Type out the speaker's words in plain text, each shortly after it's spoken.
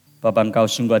Bapa, Engkau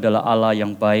sungguh adalah Allah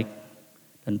yang baik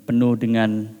dan penuh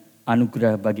dengan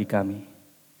anugerah bagi kami.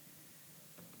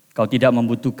 Kau tidak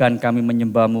membutuhkan kami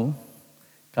menyembah-Mu,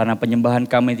 karena penyembahan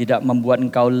kami tidak membuat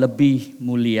Engkau lebih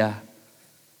mulia.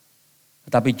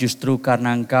 Tetapi justru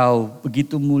karena Engkau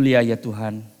begitu mulia ya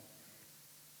Tuhan,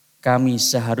 kami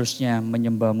seharusnya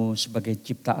menyembah-Mu sebagai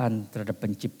ciptaan terhadap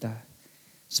pencipta.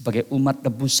 Sebagai umat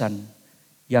tebusan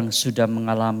yang sudah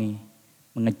mengalami,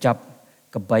 mengecap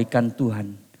kebaikan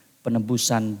Tuhan,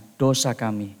 penebusan dosa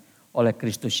kami oleh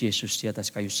Kristus Yesus di atas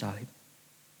kayu salib.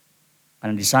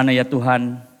 Karena di sana ya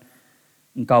Tuhan,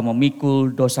 Engkau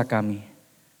memikul dosa kami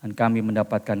dan kami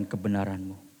mendapatkan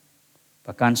kebenaran-Mu.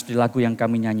 Bahkan seperti lagu yang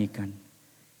kami nyanyikan,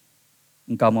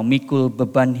 Engkau memikul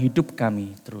beban hidup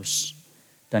kami terus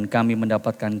dan kami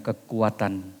mendapatkan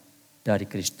kekuatan dari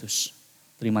Kristus.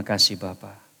 Terima kasih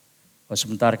Bapa.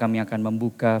 Sebentar kami akan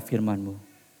membuka firman-Mu.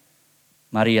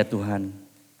 Mari ya Tuhan,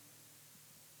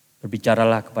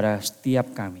 berbicaralah kepada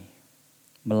setiap kami,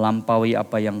 melampaui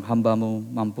apa yang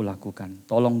hamba-Mu mampu lakukan.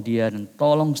 Tolong dia dan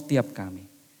tolong setiap kami.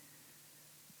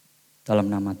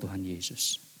 Dalam nama Tuhan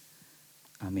Yesus.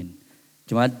 Amin.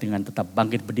 Jemaat dengan tetap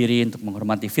bangkit berdiri untuk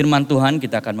menghormati firman Tuhan,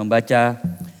 kita akan membaca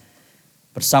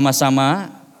bersama-sama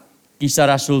Kisah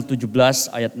Rasul 17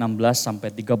 ayat 16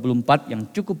 sampai 34 yang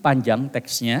cukup panjang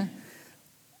teksnya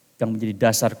yang menjadi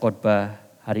dasar khotbah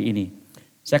hari ini.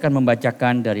 Saya akan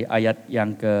membacakan dari ayat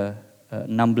yang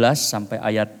ke-16 sampai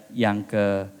ayat yang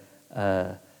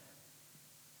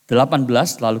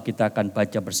ke-18, lalu kita akan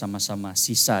baca bersama-sama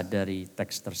sisa dari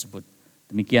teks tersebut.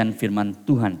 Demikian firman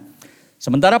Tuhan.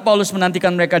 Sementara Paulus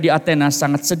menantikan mereka di Athena,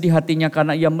 sangat sedih hatinya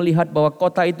karena ia melihat bahwa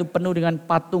kota itu penuh dengan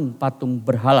patung-patung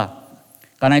berhala.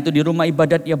 Karena itu di rumah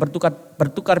ibadat ia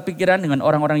bertukar pikiran dengan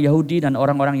orang-orang Yahudi dan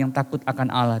orang-orang yang takut akan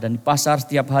Allah. Dan di pasar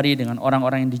setiap hari dengan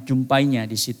orang-orang yang dijumpainya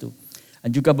di situ. Dan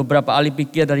juga beberapa ahli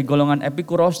pikir dari golongan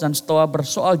Epikuros dan Stoa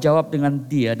bersoal jawab dengan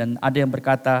dia. Dan ada yang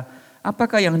berkata,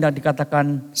 apakah yang hendak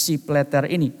dikatakan si Pleter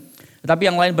ini? Tetapi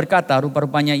yang lain berkata,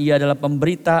 rupa-rupanya ia adalah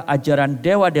pemberita ajaran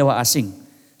dewa-dewa asing.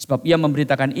 Sebab ia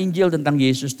memberitakan Injil tentang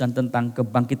Yesus dan tentang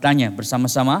kebangkitannya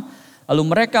bersama-sama. Lalu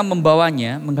mereka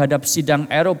membawanya menghadap sidang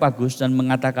Areopagus dan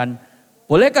mengatakan,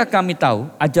 bolehkah kami tahu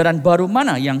ajaran baru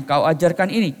mana yang kau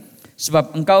ajarkan ini?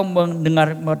 Sebab engkau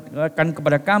mendengarkan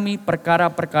kepada kami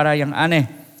perkara-perkara yang aneh.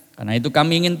 Karena itu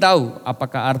kami ingin tahu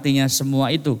apakah artinya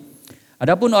semua itu.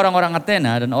 Adapun orang-orang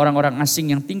Athena dan orang-orang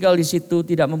asing yang tinggal di situ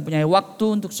tidak mempunyai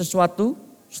waktu untuk sesuatu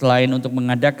selain untuk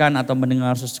mengadakan atau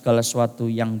mendengar segala sesuatu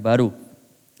yang baru.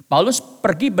 Paulus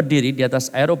pergi berdiri di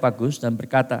atas Areopagus dan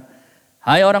berkata,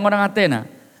 hai orang-orang Athena,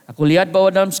 aku lihat bahwa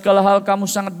dalam segala hal kamu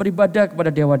sangat beribadah kepada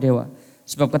dewa-dewa.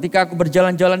 Sebab ketika aku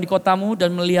berjalan-jalan di kotamu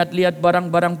dan melihat-lihat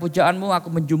barang-barang pujaanmu,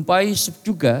 aku menjumpai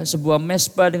juga sebuah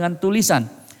mesbah dengan tulisan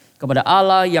kepada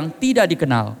Allah yang tidak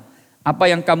dikenal. Apa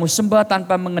yang kamu sembah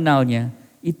tanpa mengenalnya,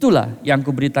 itulah yang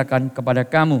kuberitakan kepada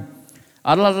kamu.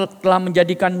 Allah telah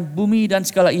menjadikan bumi dan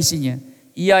segala isinya.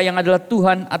 Ia yang adalah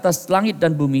Tuhan atas langit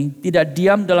dan bumi, tidak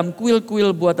diam dalam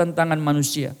kuil-kuil buatan tangan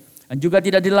manusia. Dan juga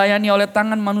tidak dilayani oleh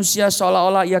tangan manusia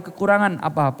seolah-olah ia kekurangan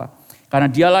apa-apa.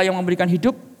 Karena dialah yang memberikan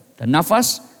hidup dan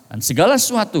nafas dan segala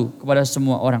sesuatu kepada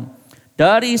semua orang.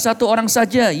 Dari satu orang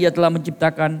saja ia telah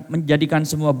menjadikan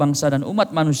semua bangsa dan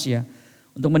umat manusia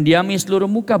untuk mendiami seluruh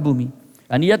muka bumi.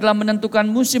 Dan ia telah menentukan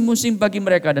musim-musim bagi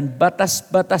mereka dan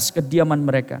batas-batas kediaman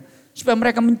mereka. Supaya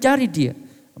mereka mencari dia.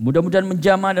 Mudah-mudahan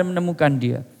menjamah dan menemukan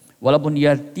dia. Walaupun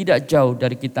dia tidak jauh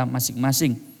dari kita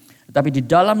masing-masing. Tetapi di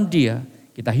dalam dia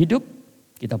kita hidup,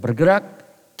 kita bergerak,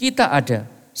 kita ada.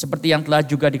 Seperti yang telah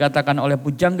juga dikatakan oleh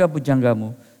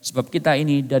pujangga-pujanggamu. Sebab kita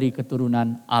ini dari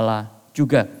keturunan Allah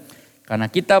juga.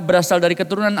 Karena kita berasal dari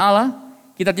keturunan Allah,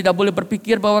 kita tidak boleh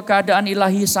berpikir bahwa keadaan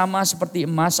ilahi sama seperti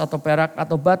emas atau perak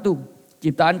atau batu.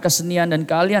 Ciptaan kesenian dan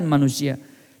keahlian manusia.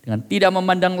 Dengan tidak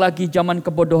memandang lagi zaman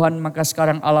kebodohan, maka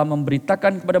sekarang Allah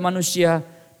memberitakan kepada manusia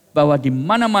bahwa di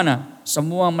mana-mana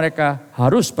semua mereka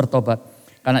harus bertobat.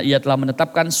 Karena ia telah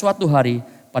menetapkan suatu hari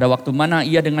pada waktu mana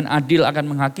ia dengan adil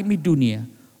akan menghakimi dunia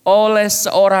oleh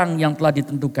seorang yang telah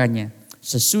ditentukannya.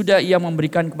 Sesudah ia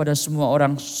memberikan kepada semua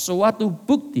orang suatu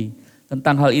bukti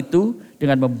tentang hal itu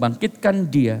dengan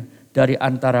membangkitkan dia dari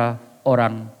antara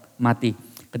orang mati.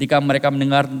 Ketika mereka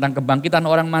mendengar tentang kebangkitan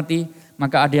orang mati,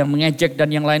 maka ada yang mengejek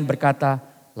dan yang lain berkata,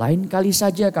 lain kali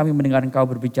saja kami mendengar engkau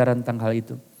berbicara tentang hal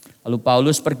itu. Lalu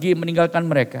Paulus pergi meninggalkan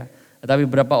mereka. Tetapi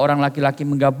beberapa orang laki-laki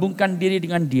menggabungkan diri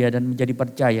dengan dia dan menjadi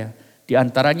percaya. Di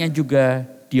antaranya juga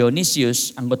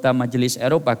Dionysius, anggota majelis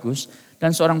Areopagus,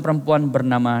 dan seorang perempuan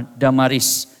bernama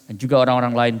Damaris. Dan juga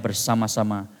orang-orang lain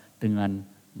bersama-sama dengan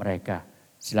mereka.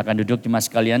 Silakan duduk jemaat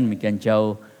sekalian, demikian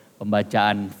jauh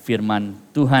pembacaan firman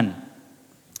Tuhan.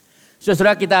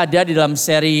 Saudara, kita ada di dalam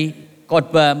seri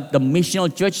khotbah The Missional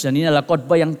Church dan ini adalah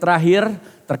khotbah yang terakhir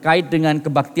terkait dengan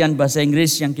kebaktian bahasa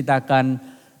Inggris yang kita akan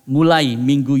mulai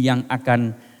minggu yang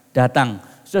akan datang.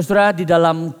 Saudara, di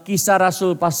dalam Kisah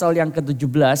Rasul pasal yang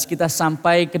ke-17 kita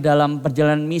sampai ke dalam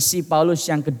perjalanan misi Paulus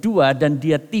yang kedua dan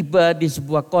dia tiba di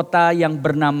sebuah kota yang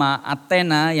bernama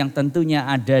Athena yang tentunya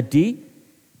ada di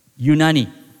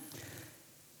Yunani.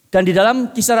 Dan di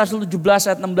dalam Kisah Rasul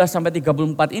 17 ayat 16 sampai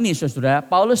 34 ini saudara,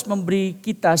 Paulus memberi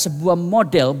kita sebuah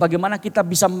model bagaimana kita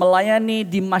bisa melayani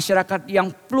di masyarakat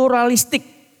yang pluralistik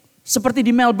seperti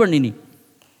di Melbourne ini.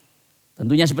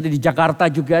 Tentunya seperti di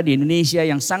Jakarta juga, di Indonesia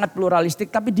yang sangat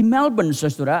pluralistik. Tapi di Melbourne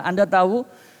saudara, Anda tahu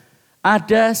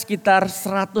ada sekitar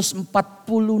 140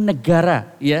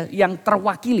 negara ya yang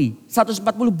terwakili. 140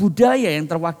 budaya yang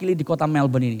terwakili di kota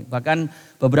Melbourne ini. Bahkan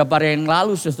beberapa hari yang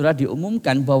lalu saudara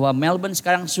diumumkan bahwa Melbourne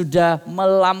sekarang sudah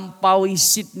melampaui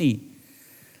Sydney.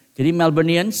 Jadi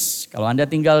Melbournians, kalau Anda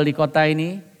tinggal di kota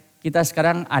ini, kita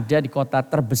sekarang ada di kota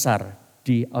terbesar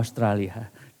di Australia.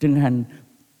 Dengan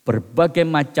berbagai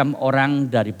macam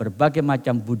orang dari berbagai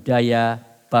macam budaya,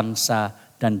 bangsa,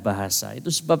 dan bahasa. Itu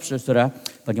sebab saudara,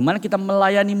 bagaimana kita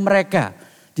melayani mereka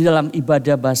di dalam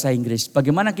ibadah bahasa Inggris.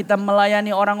 Bagaimana kita melayani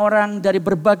orang-orang dari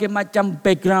berbagai macam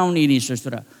background ini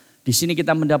saudara. Di sini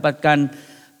kita mendapatkan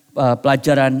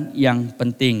pelajaran yang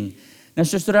penting. Nah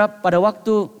saudara, pada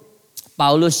waktu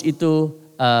Paulus itu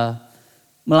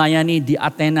melayani di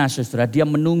Athena saudara, dia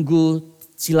menunggu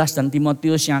Silas dan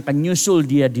Timotius yang akan nyusul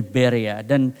dia di Berea.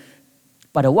 Dan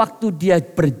pada waktu dia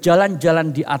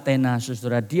berjalan-jalan di Athena,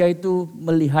 saudara, dia itu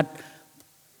melihat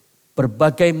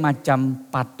berbagai macam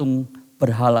patung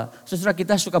berhala. Saudara,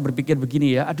 kita suka berpikir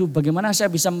begini ya, aduh bagaimana saya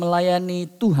bisa melayani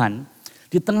Tuhan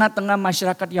di tengah-tengah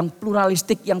masyarakat yang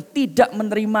pluralistik, yang tidak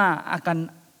menerima akan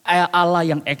Allah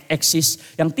yang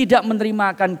eksis, yang tidak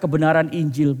menerima akan kebenaran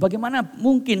Injil. Bagaimana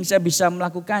mungkin saya bisa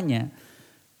melakukannya?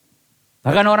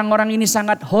 Bahkan orang-orang ini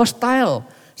sangat hostile,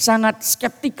 sangat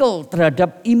skeptikal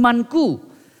terhadap imanku.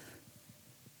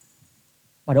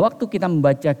 Pada waktu kita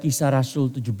membaca Kisah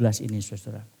Rasul 17 ini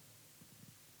saudara.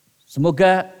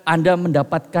 Semoga Anda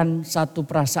mendapatkan satu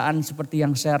perasaan seperti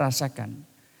yang saya rasakan.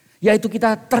 Yaitu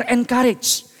kita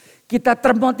ter-encourage, kita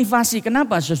termotivasi.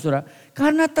 Kenapa saudara?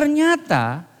 Karena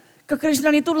ternyata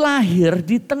kekristenan itu lahir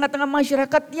di tengah-tengah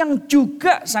masyarakat yang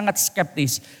juga sangat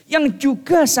skeptis. Yang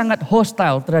juga sangat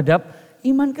hostile terhadap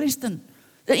iman Kristen.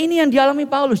 Dan ini yang dialami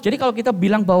Paulus. Jadi kalau kita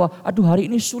bilang bahwa aduh hari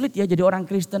ini sulit ya jadi orang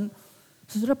Kristen.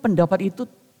 Saudara, pendapat itu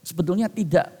sebetulnya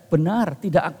tidak benar,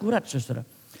 tidak akurat saudara.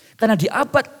 Karena di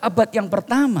abad-abad yang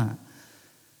pertama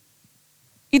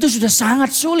itu sudah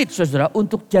sangat sulit saudara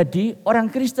untuk jadi orang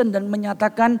Kristen dan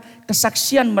menyatakan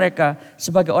kesaksian mereka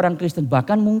sebagai orang Kristen.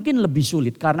 Bahkan mungkin lebih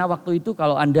sulit karena waktu itu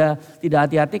kalau Anda tidak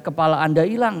hati-hati kepala Anda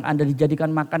hilang. Anda dijadikan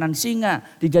makanan singa,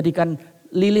 dijadikan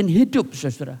lilin hidup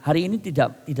saudara. Hari ini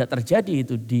tidak terjadi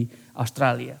itu di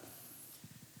Australia.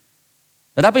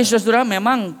 Tetapi saudara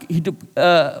memang hidup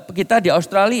kita di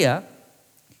Australia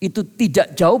itu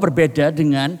tidak jauh berbeda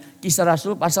dengan Kisah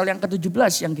Rasul pasal yang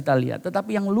ke-17 yang kita lihat.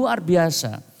 Tetapi yang luar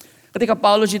biasa ketika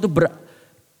Paulus itu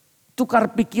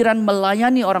bertukar pikiran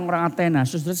melayani orang-orang Athena.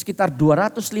 Saudara, sekitar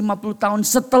 250 tahun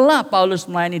setelah Paulus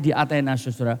melayani di Athena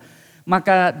saudara.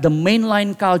 Maka the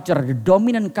mainline culture, the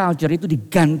dominant culture itu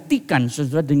digantikan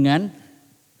saudara dengan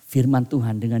firman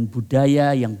Tuhan. Dengan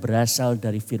budaya yang berasal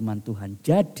dari firman Tuhan.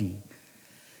 Jadi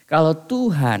kalau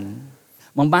Tuhan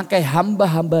memakai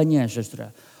hamba-hambanya saudara.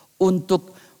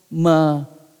 Untuk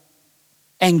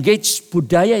engage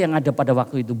budaya yang ada pada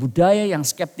waktu itu. Budaya yang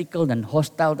skeptical dan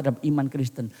hostile terhadap iman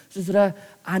Kristen. Saudara,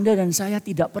 Anda dan saya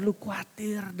tidak perlu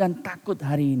khawatir dan takut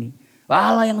hari ini.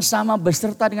 Allah yang sama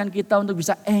beserta dengan kita untuk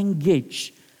bisa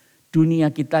engage dunia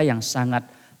kita yang sangat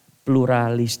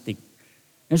pluralistik.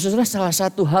 Dan saudara, salah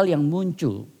satu hal yang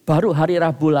muncul baru hari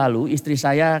Rabu lalu istri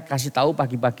saya kasih tahu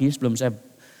pagi-pagi sebelum saya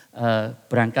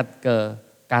berangkat ke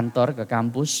kantor, ke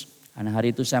kampus. Karena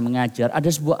hari itu saya mengajar, ada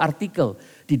sebuah artikel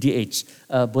di DH.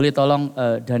 Boleh tolong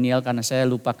Daniel karena saya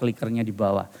lupa klikernya di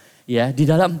bawah. Ya, di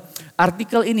dalam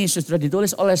artikel ini saudara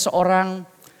ditulis oleh seorang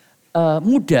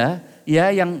muda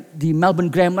ya yang di Melbourne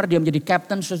Grammar, dia menjadi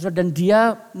captain saudara dan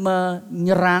dia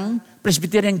menyerang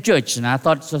Presbyterian Church. Nah,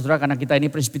 saudara karena kita ini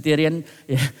Presbyterian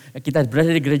ya, kita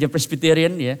berada di gereja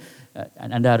Presbyterian ya.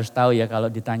 Anda harus tahu ya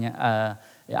kalau ditanya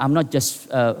I'm not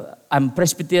just I'm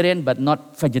Presbyterian but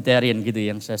not vegetarian gitu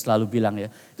yang saya selalu bilang ya.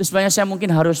 Itu sebenarnya saya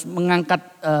mungkin harus mengangkat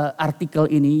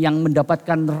artikel ini yang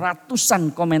mendapatkan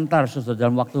ratusan komentar saudara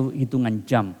dalam waktu hitungan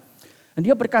jam. Dan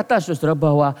dia berkata saudara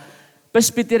bahwa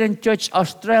Presbyterian Church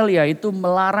Australia itu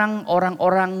melarang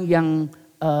orang-orang yang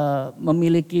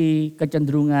memiliki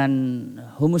kecenderungan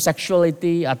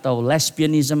homosexuality atau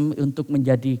lesbianism untuk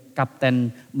menjadi kapten,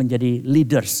 menjadi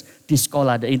leaders di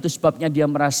sekolah. Dan itu sebabnya dia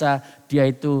merasa dia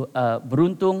itu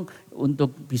beruntung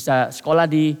untuk bisa sekolah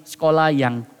di sekolah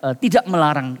yang tidak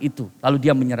melarang itu. Lalu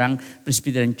dia menyerang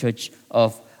Presbyterian Church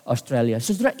of Australia.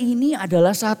 Saudara, ini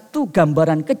adalah satu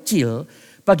gambaran kecil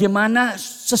bagaimana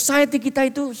society kita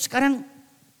itu sekarang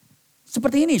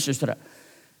seperti ini, saudara.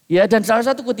 Ya, dan salah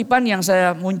satu kutipan yang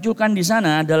saya munculkan di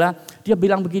sana adalah dia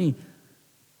bilang begini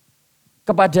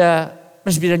kepada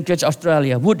Presbyterian Church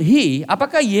Australia,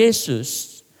 apakah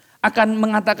Yesus akan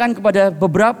mengatakan kepada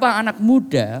beberapa anak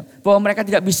muda bahwa mereka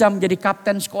tidak bisa menjadi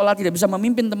kapten sekolah, tidak bisa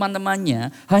memimpin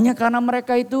teman-temannya hanya karena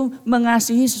mereka itu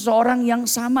mengasihi seseorang yang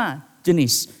sama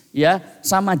jenis, ya,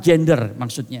 sama gender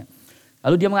maksudnya.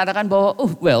 Lalu dia mengatakan bahwa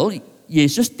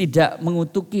Yesus tidak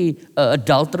mengutuki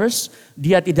adulterers,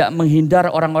 dia tidak menghindar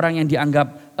orang-orang yang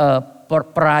dianggap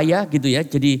peraya gitu ya.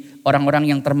 Jadi orang-orang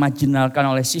yang termarginalkan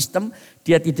oleh sistem,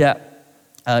 dia tidak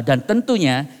dan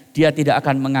tentunya dia tidak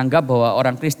akan menganggap bahwa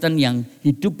orang Kristen yang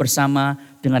hidup bersama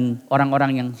dengan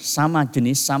orang-orang yang sama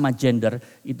jenis, sama gender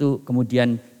itu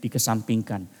kemudian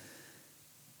dikesampingkan.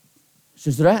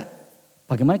 Saudara,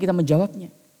 bagaimana kita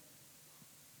menjawabnya?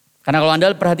 Karena kalau Anda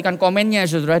perhatikan komennya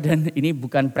saudara, dan ini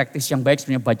bukan praktis yang baik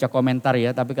sebenarnya baca komentar ya.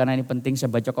 Tapi karena ini penting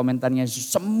saya baca komentarnya.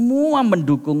 Semua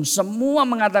mendukung, semua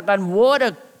mengatakan what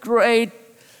a great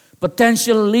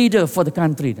potential leader for the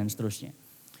country dan seterusnya.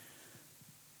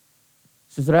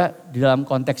 Saudara, di dalam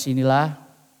konteks inilah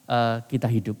kita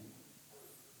hidup.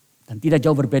 Dan tidak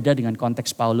jauh berbeda dengan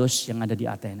konteks Paulus yang ada di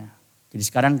Athena. Jadi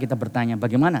sekarang kita bertanya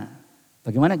bagaimana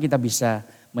kita bisa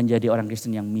menjadi orang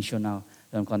Kristen yang misional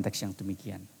dalam konteks yang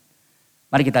demikian.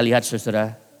 Mari kita lihat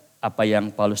saudara apa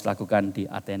yang Paulus lakukan di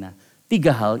Athena.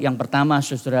 3 hal. Yang pertama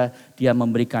saudara, dia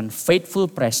memberikan faithful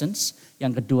presence.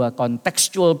 Yang kedua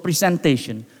contextual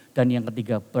presentation. Dan yang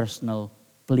ketiga personal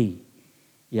plea.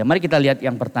 Ya, mari kita lihat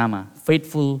yang pertama,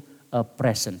 faithful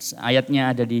presence.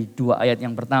 Ayatnya ada di 2 ayat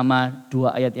yang pertama,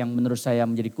 2 ayat yang menurut saya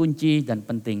menjadi kunci dan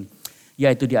penting.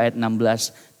 Yaitu di ayat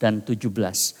 16 dan 17.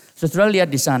 Saudara lihat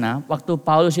di sana, waktu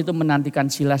Paulus itu menantikan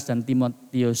Silas dan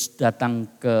Timotius datang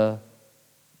ke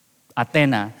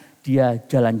Athena, dia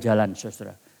jalan-jalan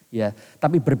saudara. Ya,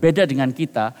 tapi berbeda dengan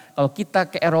kita, kalau kita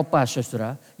ke Eropa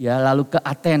saudara, ya lalu ke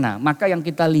Athena, maka yang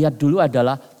kita lihat dulu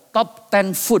adalah top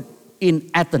 10 food in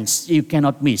Athens, you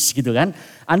cannot miss gitu kan.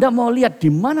 Anda mau lihat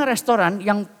di mana restoran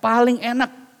yang paling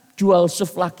enak jual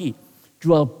souvlaki,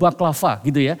 jual baklava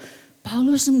gitu ya.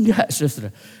 Paulus enggak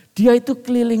saudara, dia itu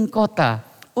keliling kota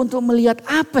untuk melihat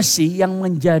apa sih yang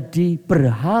menjadi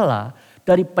berhala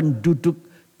dari penduduk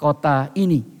kota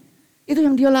ini. Itu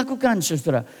yang dia lakukan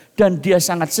saudara. Dan dia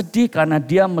sangat sedih karena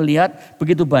dia melihat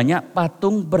begitu banyak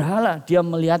patung berhala. Dia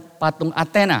melihat patung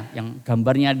Athena yang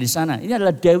gambarnya di sana. Ini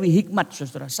adalah Dewi Hikmat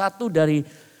saudara. Satu dari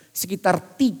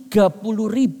sekitar 30.000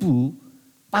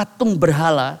 patung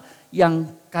berhala yang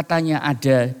katanya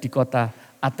ada di kota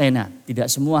Athena.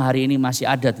 Tidak semua hari ini masih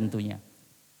ada tentunya.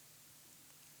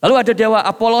 Lalu ada dewa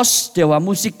Apollos, dewa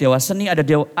musik, dewa seni, ada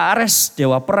dewa Ares,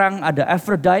 dewa perang, ada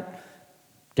Aphrodite.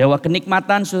 Dewa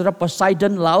kenikmatan, saudara,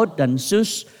 Poseidon, laut, dan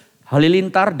Zeus,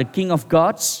 halilintar, the king of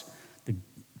gods.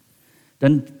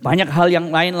 Dan banyak hal yang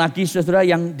lain lagi, saudara,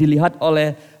 yang dilihat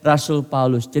oleh Rasul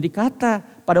Paulus. Jadi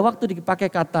pada waktu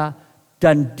dipakai kata,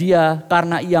 dan dia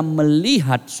karena ia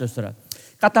melihat, saudara.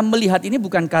 Kata melihat ini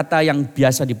bukan kata yang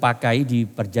biasa dipakai di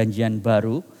perjanjian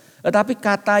baru. Tetapi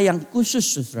kata yang khusus,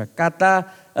 saudara. Kata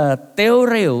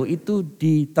theoreo itu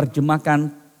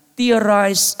diterjemahkan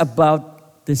theorize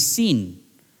about the scene.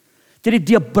 Jadi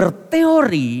dia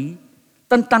berteori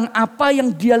tentang apa yang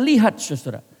dia lihat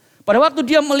saudara. Pada waktu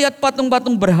dia melihat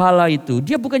patung-patung berhala itu,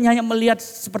 dia bukan hanya melihat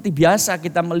seperti biasa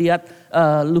kita melihat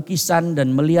lukisan dan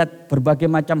melihat berbagai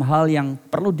macam hal yang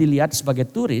perlu dilihat sebagai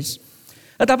turis.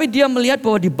 Tetapi dia melihat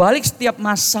bahwa di balik setiap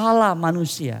masalah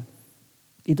manusia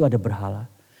itu ada berhala.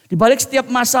 Di balik setiap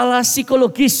masalah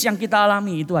psikologis yang kita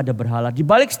alami itu ada berhala. Di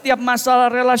balik setiap masalah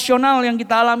relasional yang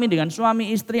kita alami dengan suami,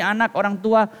 istri, anak, orang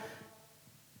tua,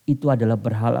 itu adalah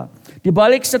berhala. Di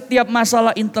balik setiap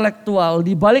masalah intelektual,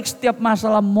 di balik setiap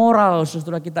masalah moral,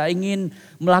 saudara, kita ingin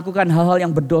melakukan hal-hal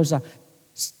yang berdosa.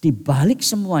 Di balik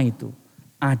semua itu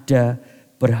ada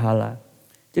berhala.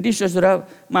 Jadi saudara,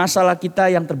 masalah kita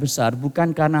yang terbesar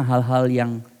bukan karena hal-hal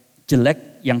yang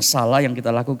jelek, yang salah yang kita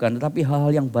lakukan. Tetapi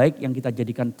hal-hal yang baik yang kita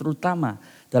jadikan terutama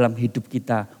dalam hidup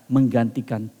kita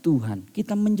menggantikan Tuhan.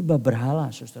 Kita menyembah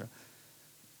berhala saudara.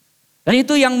 Dan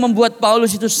itu yang membuat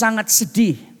Paulus itu sangat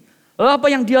sedih. Lalu apa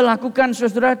yang dia lakukan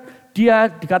saudara? Dia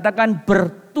dikatakan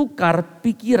bertukar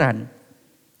pikiran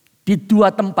di 2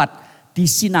 tempat. di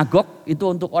sinagog itu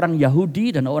untuk orang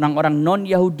Yahudi dan orang-orang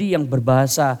non-Yahudi yang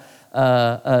berbahasa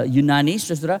Yunani,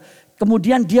 saudara.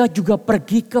 Kemudian dia juga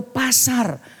pergi ke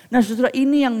pasar. Nah saudara,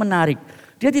 ini yang menarik.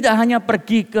 Dia tidak hanya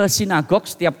pergi ke sinagog,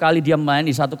 setiap kali dia main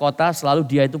di satu kota selalu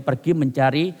dia itu pergi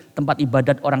mencari tempat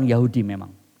ibadat orang Yahudi memang.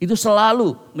 Itu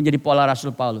selalu menjadi pola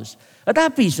Rasul Paulus.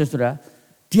 Tetapi saudara,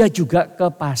 dia juga ke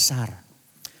pasar.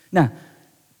 Nah,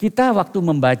 kita waktu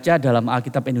membaca dalam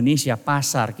Alkitab Indonesia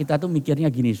pasar, kita tuh mikirnya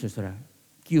gini saudara.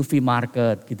 QV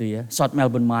Market gitu ya, South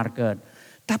Melbourne Market.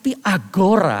 Tapi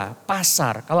agora,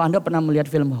 pasar, kalau Anda pernah melihat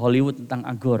film Hollywood tentang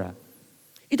agora,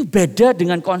 itu beda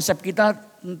dengan konsep kita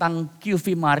tentang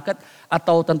QV Market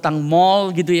atau tentang mall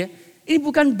gitu ya. Ini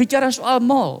bukan bicara soal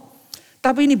mall,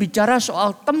 tapi ini bicara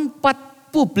soal tempat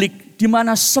publik di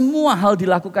mana semua hal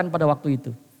dilakukan pada waktu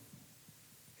itu.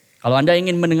 Kalau Anda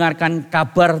ingin mendengarkan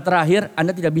kabar terakhir,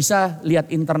 Anda tidak bisa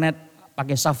lihat internet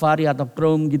pakai Safari atau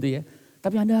Chrome gitu ya.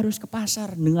 Tapi Anda harus ke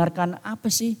pasar, dengarkan apa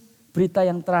sih berita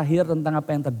yang terakhir tentang apa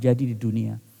yang terjadi di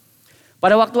dunia.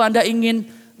 Pada waktu Anda ingin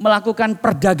melakukan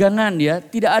perdagangan ya,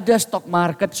 tidak ada stock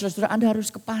market, saudara, Anda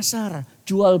harus ke pasar,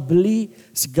 jual beli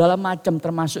segala macam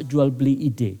termasuk jual beli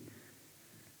ide.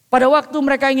 Pada waktu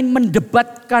mereka ingin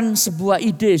mendebatkan sebuah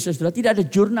ide, saudara, tidak ada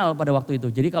jurnal pada waktu itu.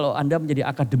 Jadi kalau Anda menjadi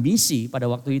akademisi pada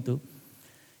waktu itu,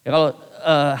 ya kalau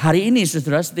hari ini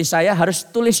saudara, seperti saya harus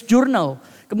tulis jurnal,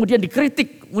 kemudian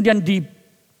dikritik, kemudian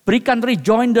diberikan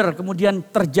rejoinder, kemudian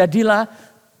terjadilah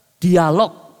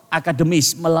dialog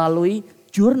akademis melalui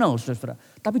jurnal, saudara.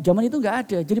 Tapi zaman itu nggak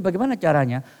ada. Jadi bagaimana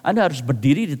caranya? Anda harus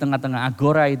berdiri di tengah-tengah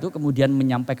agora itu, kemudian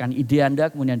menyampaikan ide Anda,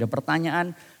 kemudian ada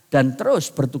pertanyaan, dan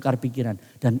terus bertukar pikiran.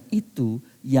 Dan itu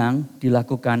yang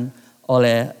dilakukan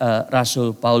oleh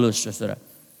Rasul Paulus, saudara.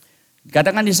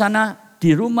 Katakan di sana,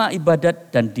 di rumah ibadat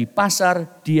dan di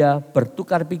pasar dia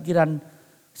bertukar pikiran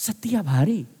setiap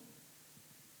hari.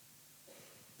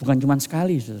 Bukan cuma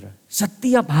sekali, saudara.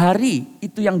 Setiap hari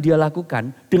itu yang dia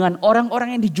lakukan dengan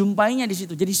orang-orang yang dijumpainya di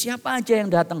situ. Jadi siapa aja yang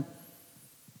datang,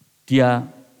 dia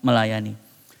melayani.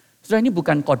 Saudara, ini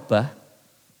bukan khotbah,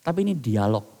 tapi ini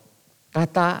dialog.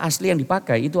 Kata asli yang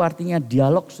dipakai itu artinya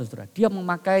dialog, saudara. Dia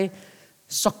memakai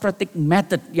Socratic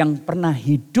method yang pernah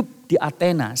hidup di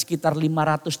Athena sekitar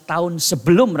 500 tahun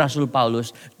sebelum Rasul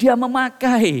Paulus. Dia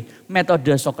memakai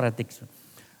metode Socratic.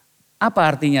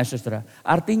 Apa artinya, saudara?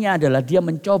 Artinya adalah dia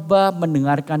mencoba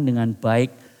mendengarkan dengan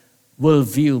baik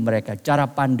worldview mereka, cara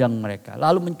pandang mereka.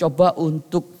 Lalu mencoba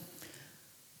untuk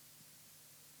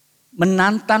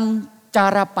menantang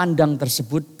cara pandang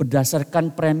tersebut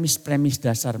berdasarkan premis-premis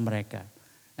dasar mereka.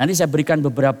 Nanti saya berikan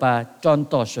beberapa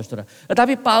contoh, saudara.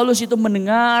 Tetapi Paulus itu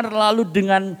mendengar lalu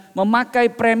dengan memakai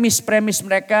premis-premis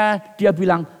mereka, dia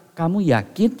bilang, kamu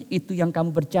yakin itu yang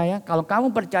kamu percaya? Kalau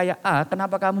kamu percaya A,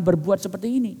 kenapa kamu berbuat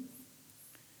seperti ini?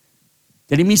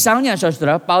 Jadi misalnya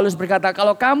saudara, Paulus berkata,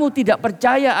 kalau kamu tidak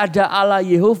percaya ada Allah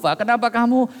Yehova, kenapa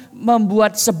kamu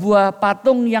membuat sebuah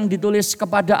patung yang ditulis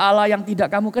kepada Allah yang tidak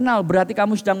kamu kenal? Berarti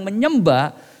kamu sedang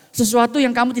menyembah sesuatu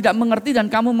yang kamu tidak mengerti dan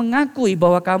kamu mengakui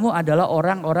bahwa kamu adalah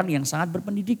orang-orang yang sangat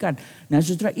berpendidikan. Nah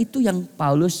saudara, itu yang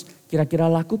Paulus kira-kira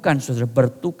lakukan, saudara,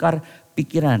 bertukar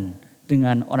pikiran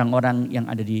dengan orang-orang yang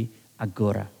ada di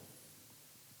agora.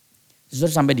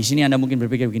 Saudara, sampai di sini Anda mungkin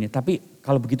berpikir begini, tapi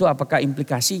kalau begitu apakah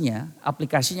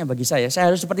aplikasinya bagi saya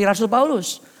harus seperti Rasul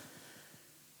Paulus.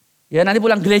 Ya nanti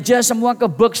pulang gereja semua ke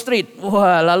Bourke Street,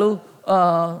 wah lalu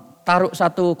taruh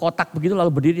satu kotak begitu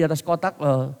lalu berdiri di atas kotak.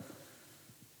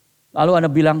 Lalu Anda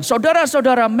bilang,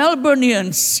 saudara-saudara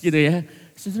Melbournians gitu ya.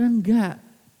 Saudara enggak,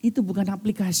 itu bukan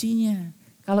aplikasinya.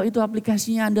 Kalau itu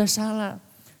aplikasinya Anda salah.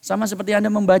 Sama seperti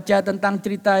Anda membaca tentang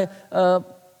cerita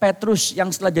Petrus yang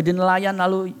setelah jadi nelayan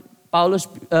lalu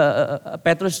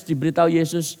Petrus diberitahu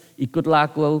Yesus, ikutlah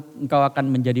aku, engkau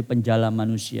akan menjadi penjala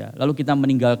manusia. Lalu kita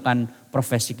meninggalkan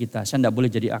profesi kita. Saya tidak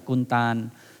boleh jadi akuntan,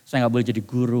 saya nggak boleh jadi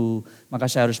guru, maka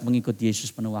saya harus mengikut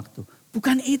Yesus penuh waktu.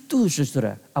 Bukan itu,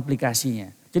 saudara, aplikasinya.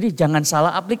 Jadi jangan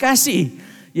salah aplikasi.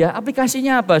 Ya,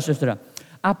 aplikasinya apa, saudara?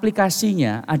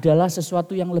 Aplikasinya adalah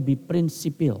sesuatu yang lebih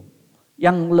prinsipil,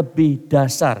 yang lebih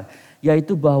dasar,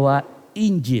 yaitu bahwa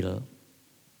Injil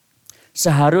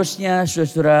seharusnya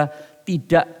saudara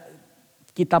tidak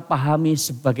kita pahami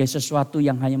sebagai sesuatu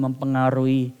yang hanya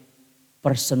mempengaruhi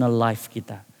personal life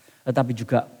kita. Tetapi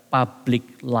juga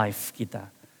public life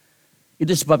kita.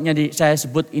 Itu sebabnya saya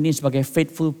sebut ini sebagai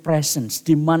faithful presence.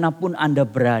 Dimanapun Anda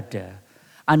berada.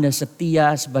 Anda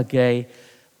setia sebagai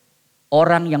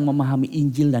orang yang memahami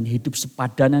Injil dan hidup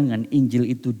sepadanan dengan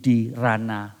Injil itu di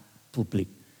ranah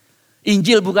publik.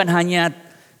 Injil bukan hanya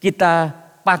kita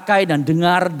pakai dan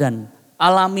dengar dan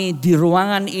alami di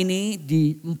ruangan ini,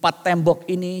 di 4 tembok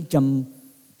ini jam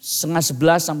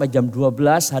 10:30 sampai jam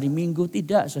 12 hari Minggu.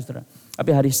 Tidak, saudara.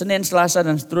 Tapi hari Senin, Selasa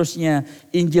dan seterusnya,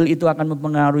 Injil itu akan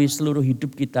mempengaruhi seluruh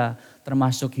hidup kita,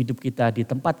 termasuk hidup kita di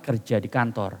tempat kerja, di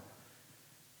kantor,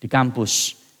 di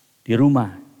kampus, di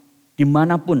rumah,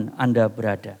 dimanapun Anda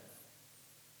berada.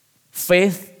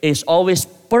 Faith is always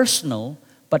personal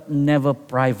but never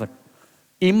private.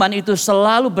 Iman itu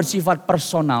selalu bersifat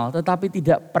personal tetapi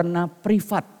tidak pernah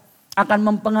privat. Akan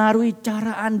mempengaruhi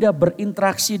cara Anda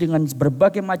berinteraksi dengan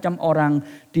berbagai macam orang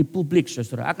di publik,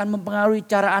 saudara. Akan mempengaruhi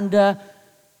cara Anda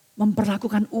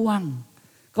memperlakukan uang.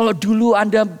 Kalau dulu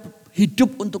Anda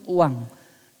hidup untuk uang,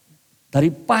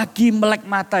 dari pagi melek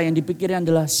mata yang dipikirkan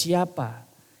adalah siapa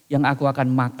yang aku akan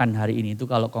makan hari ini. Itu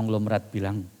kalau konglomerat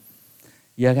bilang.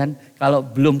 Ya kan, kalau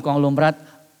belum konglomerat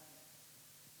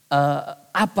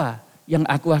apa yang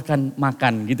aku akan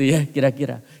makan gitu ya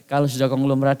kira-kira. Kalau sudah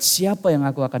konglomerat siapa yang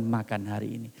aku akan makan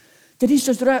hari ini. Jadi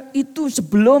saudara itu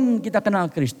sebelum kita kenal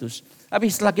Kristus.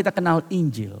 Tapi setelah kita kenal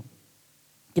Injil.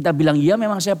 Kita bilang ya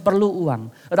memang saya perlu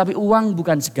uang. Tetapi uang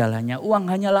bukan segalanya.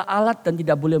 Uang hanyalah alat dan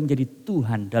tidak boleh menjadi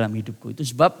Tuhan dalam hidupku. Itu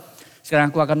sebab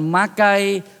sekarang aku akan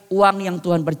memakai uang yang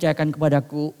Tuhan percayakan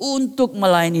kepadaku untuk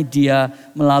melayani dia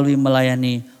melalui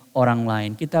melayani orang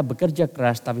lain. Kita bekerja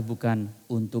keras tapi bukan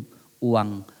untuk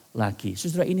uang lagi.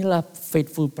 Saudara, inilah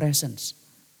faithful presence.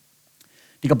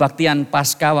 Di kebaktian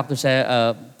Paskah waktu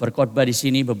saya berkhotbah di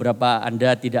sini, beberapa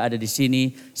Anda tidak ada di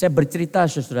sini. Saya bercerita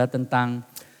saudara tentang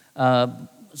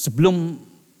sebelum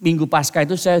Minggu Paskah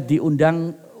itu saya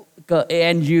diundang ke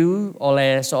ENU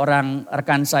oleh seorang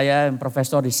rekan saya,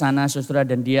 profesor di sana saudara,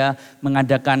 dan dia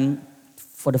mengadakan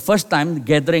for the first time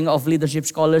gathering of leadership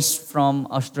scholars from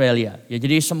Australia. Ya,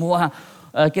 jadi semua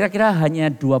kira-kira hanya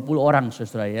 20 orang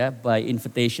saudara ya, by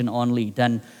invitation only.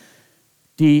 Dan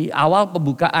di awal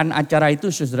pembukaan acara itu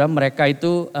saudara, mereka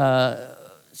itu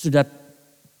sudah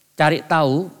cari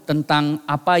tahu tentang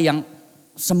apa yang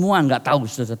semua nggak tahu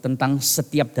saudara, tentang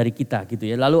setiap dari kita gitu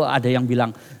ya. Lalu ada yang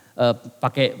bilang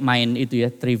pakai main itu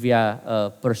ya, trivia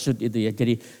pursuit itu ya.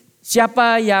 Jadi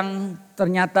siapa yang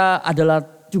ternyata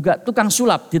adalah juga tukang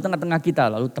sulap di tengah-tengah kita,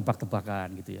 lalu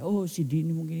tebak-tebakan gitu ya. Oh si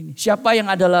ini mungkin ini. Siapa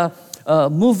yang adalah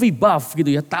movie buff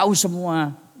gitu ya, tahu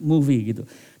semua movie gitu.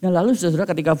 Nah lalu saudara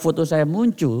ketika foto saya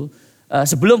muncul,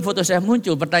 sebelum foto saya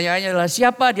muncul pertanyaannya adalah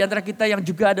siapa di antara kita yang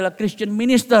juga adalah Christian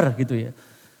minister gitu ya.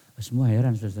 Semua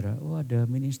heran saudara, oh ada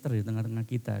minister di tengah-tengah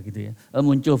kita gitu ya.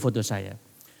 Muncul foto saya.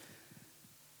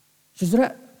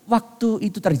 Saudara, waktu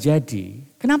itu terjadi,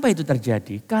 kenapa itu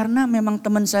terjadi? Karena memang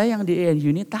teman saya yang di ENU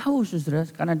ini tahu saudara,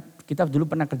 karena kita dulu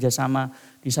pernah kerjasama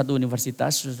di satu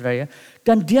universitas saudara ya.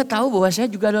 Dan dia tahu bahwa saya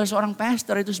juga adalah seorang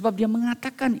pastor, itu sebab dia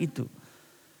mengatakan itu.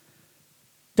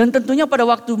 Dan tentunya pada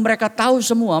waktu mereka tahu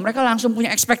semua, mereka langsung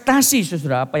punya ekspektasi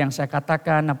saudara. Apa yang saya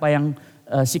katakan, apa yang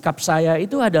sikap saya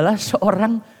itu adalah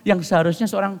seorang yang seharusnya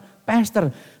seorang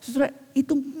pastor. Saudara,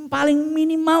 itu paling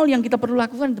minimal yang kita perlu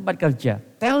lakukan di tempat kerja.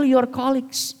 Tell your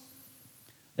colleagues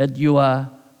that you are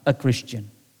a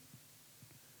Christian.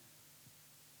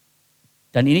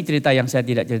 Dan ini cerita yang saya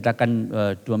tidak ceritakan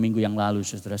 2 minggu yang lalu,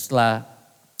 saudara. Setelah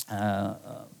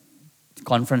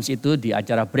conference itu di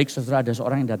acara break, saudara, ada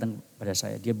seorang yang datang pada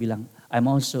saya. Dia bilang, I'm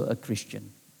also a Christian,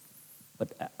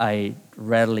 but I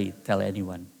rarely tell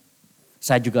anyone.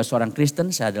 Saya juga seorang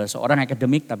Kristen, saya adalah seorang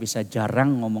akademik, tapi saya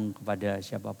jarang ngomong kepada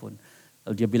siapapun.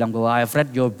 Lalu dia bilang bahwa I've read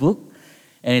your book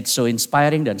and it's so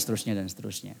inspiring dan seterusnya dan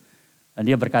seterusnya. Dan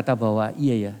dia berkata bahwa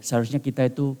iya ya, seharusnya kita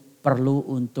itu perlu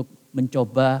untuk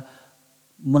mencoba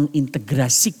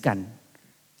mengintegrasikan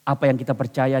apa yang kita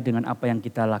percaya dengan apa yang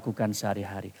kita lakukan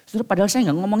sehari-hari. Saudara, padahal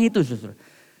saya nggak ngomong itu, saudara.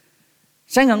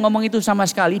 Saya nggak ngomong itu sama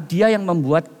sekali. Dia yang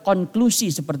membuat konklusi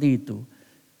seperti itu.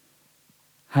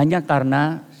 Hanya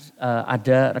karena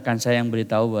ada rekan saya yang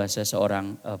beritahu bahwa saya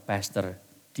seorang pastor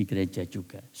di gereja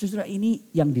juga. Saudara, ini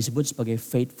yang disebut sebagai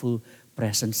faithful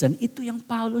presence. Dan itu yang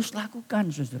Paulus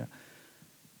lakukan, saudara.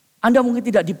 Anda mungkin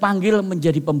tidak dipanggil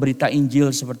menjadi pemberita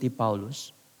Injil seperti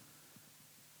Paulus.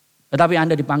 Tetapi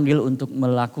Anda dipanggil untuk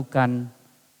melakukan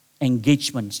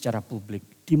engagement secara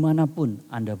publik dimanapun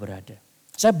Anda berada.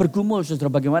 Saya bergumul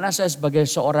saudara bagaimana saya sebagai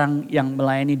seorang yang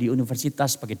melayani di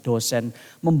universitas sebagai dosen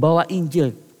membawa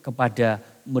Injil kepada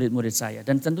murid-murid saya.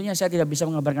 Dan tentunya saya tidak bisa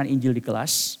mengabarkan Injil di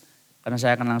kelas karena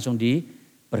saya akan langsung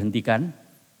diberhentikan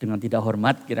dengan tidak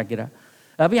hormat kira-kira.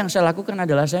 Tapi yang saya lakukan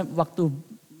adalah saya waktu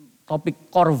topik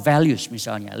core values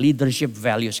misalnya, leadership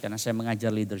values karena saya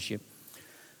mengajar leadership.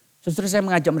 Saudara, saya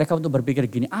mengajak mereka untuk berpikir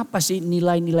gini, apa sih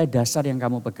nilai-nilai dasar yang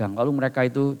kamu pegang? Lalu mereka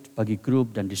itu bagi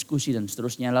grup dan diskusi dan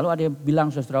seterusnya. Lalu ada yang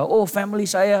bilang saudara, oh family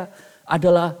saya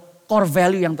adalah core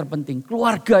value yang terpenting.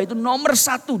 Keluarga itu nomor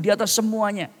 1 di atas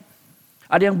semuanya.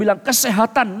 Ada yang bilang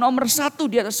kesehatan nomor 1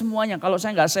 di atas semuanya. Kalau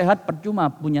saya nggak sehat percuma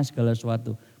punya segala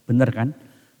sesuatu. Benar kan?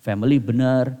 family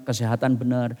benar, kesehatan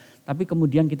benar. Tapi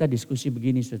kemudian kita diskusi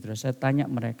begini saudara, saya tanya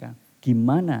mereka,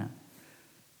 gimana?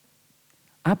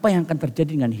 Apa yang akan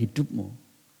terjadi dengan hidupmu?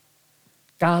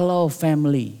 Kalau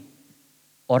family,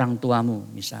 orang tuamu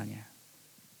misalnya,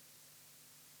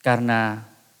 karena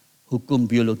hukum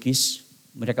biologis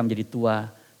mereka menjadi tua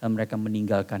dan mereka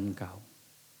meninggalkan engkau.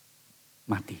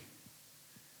 Mati.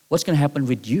 What's going to happen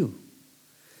with you?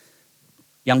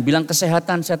 Yang bilang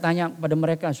kesehatan, saya tanya kepada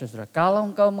mereka saudara, kalau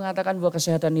engkau mengatakan bahwa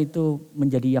kesehatan itu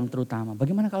menjadi yang terutama,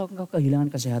 bagaimana kalau engkau kehilangan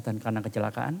kesehatan karena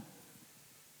kecelakaan?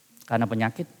 Karena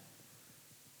penyakit?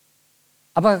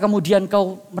 Apakah kemudian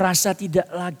kau merasa tidak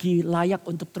lagi layak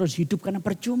untuk terus hidup karena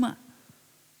percuma?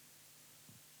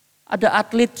 Ada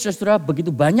atlet, saudara,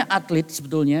 begitu banyak atlet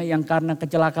sebetulnya yang karena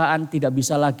kecelakaan tidak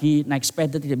bisa lagi naik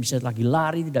sepeda, tidak bisa lagi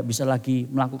lari, tidak bisa lagi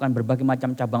melakukan berbagai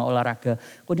macam cabang olahraga.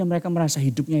 Kemudian mereka merasa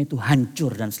hidupnya itu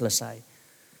hancur dan selesai.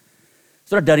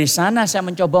 Saudara, dari sana saya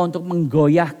mencoba untuk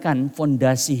menggoyahkan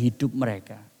fondasi hidup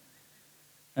mereka.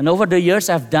 And over the years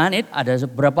I've done it. Ada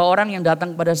beberapa orang yang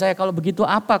datang kepada saya, kalau begitu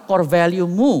apa core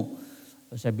value-mu?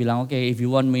 Saya bilang, okay, if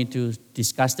you want me to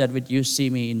discuss that with you, see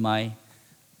me in my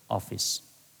office.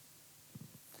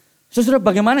 Saudara,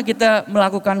 bagaimana kita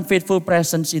melakukan faithful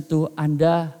presence itu?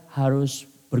 Anda harus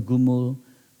bergumul,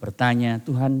 bertanya,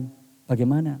 Tuhan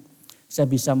bagaimana saya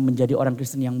bisa menjadi orang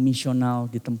Kristen yang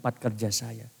misional di tempat kerja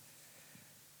saya?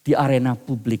 Di arena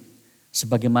publik,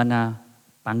 sebagaimana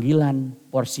panggilan,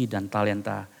 porsi, dan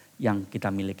talenta yang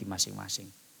kita miliki masing-masing.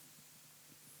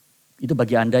 Itu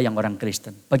bagi Anda yang orang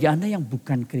Kristen. Bagi Anda yang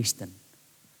bukan Kristen.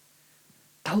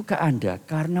 Tahukah Anda,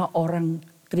 karena orang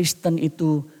Kristen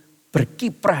itu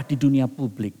berkiprah di dunia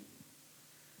publik,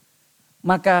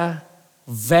 maka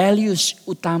values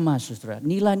utama, saudara,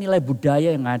 nilai-nilai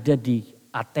budaya yang ada di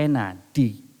Athena,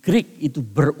 di Greek itu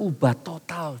berubah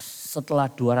total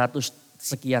setelah 200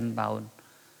 sekian tahun.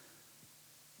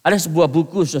 Ada sebuah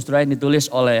buku, saudara, yang ditulis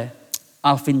oleh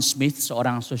Alvin Smith,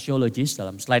 seorang sosiologis,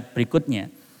 dalam slide berikutnya.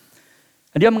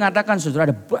 Dia mengatakan, saudara,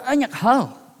 ada banyak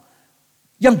hal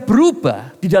yang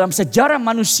berubah di dalam sejarah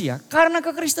manusia karena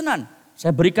kekristenan.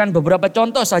 Saya berikan beberapa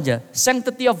contoh saja.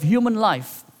 Sanctity of human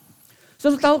life.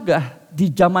 Saudara tahu gak,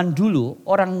 di zaman dulu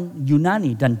orang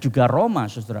Yunani dan juga Roma,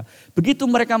 saudara, begitu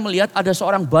mereka melihat ada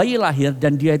seorang bayi lahir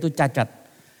dan dia itu cacat.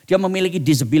 Dia memiliki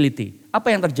disability. Apa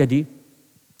yang terjadi?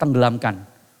 Tenggelamkan.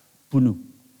 Bunuh.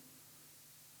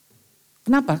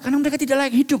 Kenapa? Karena mereka tidak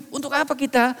layak hidup. Untuk apa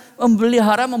kita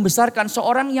memelihara, membesarkan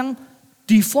seorang yang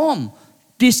deform,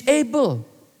 disable?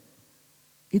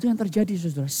 Itu yang terjadi,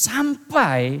 saudara.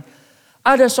 Sampai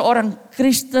ada seorang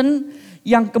Kristen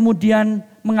yang kemudian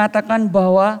mengatakan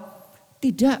bahwa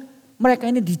tidak, mereka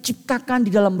ini diciptakan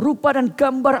di dalam rupa dan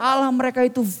gambar Allah. Mereka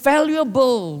itu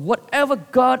valuable. Whatever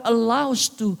God allows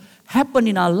to happen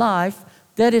in our life,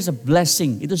 that is a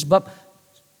blessing. Itu sebab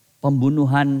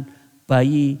pembunuhan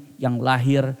bayi yang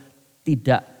lahir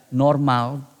tidak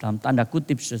normal, dalam tanda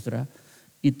kutip, saudara,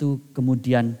 itu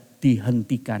kemudian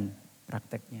dihentikan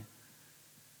prakteknya.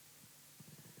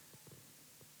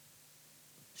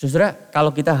 Saudara,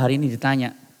 kalau kita hari ini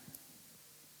ditanya,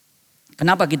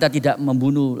 kenapa kita tidak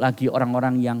membunuh lagi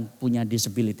orang-orang yang punya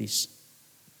disabilities?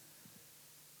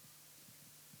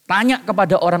 Tanya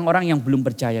kepada orang-orang yang belum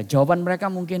percaya, jawaban mereka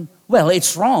mungkin, well,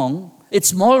 it's wrong,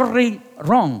 it's morally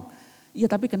wrong. Iya,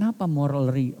 tapi kenapa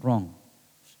morally wrong?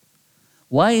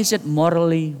 Why is it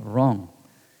morally wrong?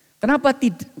 Kenapa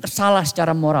tidak salah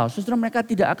secara moral? Saudara, mereka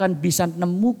tidak akan bisa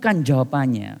menemukan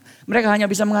jawabannya. Mereka hanya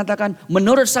bisa mengatakan,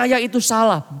 menurut saya itu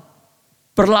salah.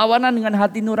 Berlawanan dengan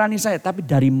hati nurani saya. Tapi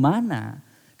dari mana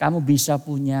kamu bisa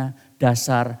punya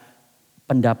dasar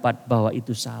pendapat bahwa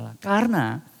itu salah?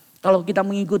 Karena kalau kita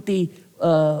mengikuti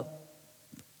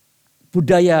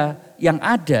budaya yang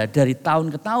ada dari tahun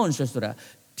ke tahun, saudara,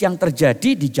 yang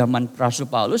terjadi di zaman Rasul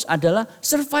Paulus adalah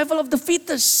survival of the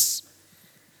fittest.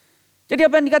 Jadi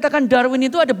apa yang dikatakan Darwin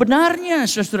itu ada benarnya,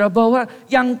 saudara, bahwa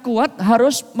yang kuat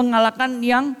harus mengalahkan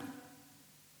yang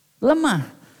lemah.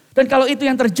 Dan kalau itu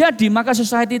yang terjadi, maka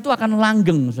society itu akan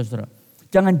langgeng, saudara.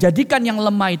 Jangan jadikan yang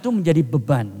lemah itu menjadi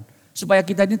beban. Supaya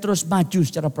kita ini terus maju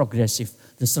secara progresif.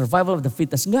 The survival of the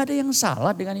fittest. Nggak ada yang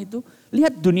salah dengan itu.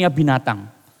 Lihat dunia binatang.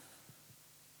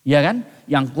 Ya kan?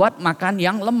 Yang kuat makan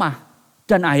yang lemah.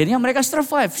 Dan akhirnya mereka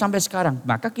survive sampai sekarang.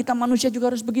 Maka kita manusia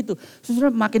juga harus begitu.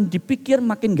 Saudara, makin dipikir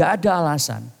makin gak ada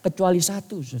alasan. Kecuali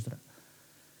satu, saudara.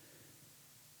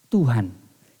 Tuhan.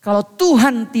 Kalau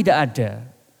Tuhan tidak ada,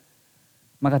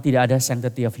 maka tidak ada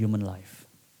sanctity of human life.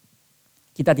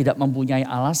 Kita tidak mempunyai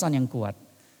alasan yang kuat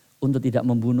untuk tidak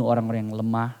membunuh orang-orang yang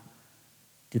lemah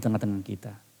di tengah-tengah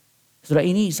kita. Saudara,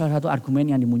 ini salah satu argumen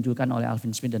yang dimunculkan oleh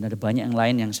Alvin Smith dan ada banyak yang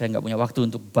lain yang saya nggak punya waktu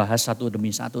untuk bahas satu demi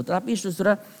satu. Tetapi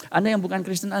saudara, Anda yang bukan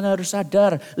Kristen, Anda harus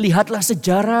sadar, lihatlah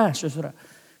sejarah saudara.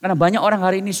 Karena banyak orang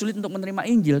hari ini sulit untuk menerima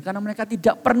Injil karena mereka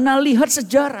tidak pernah lihat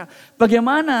sejarah.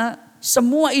 Bagaimana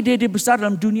semua ide-ide besar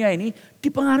dalam dunia ini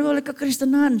dipengaruhi oleh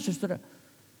kekristenan saudara.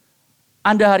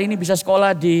 Anda hari ini bisa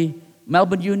sekolah di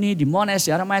Melbourne Uni, di Monash,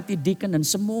 di RMIT, Deakin, dan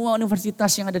semua universitas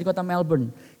yang ada di kota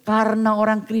Melbourne. Karena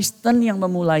orang Kristen yang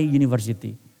memulai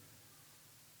university.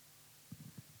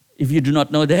 If you do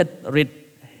not know that, read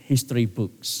history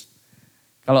books.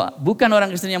 Kalau bukan orang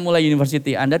Kristen yang mulai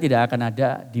university, Anda tidak akan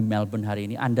ada di Melbourne hari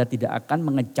ini. Anda tidak akan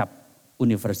mengecap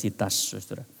universitas,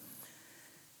 saudara.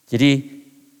 Jadi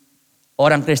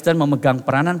orang Kristen memegang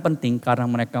peranan penting karena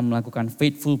mereka melakukan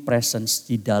faithful presence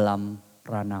di dalam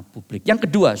ranah publik. Yang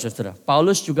kedua saudara,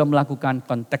 Paulus juga melakukan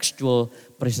contextual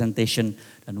presentation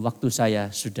dan waktu saya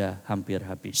sudah hampir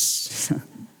habis.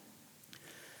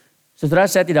 Saudara,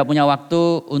 saya tidak punya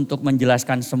waktu untuk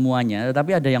menjelaskan semuanya,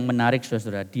 tetapi ada yang menarik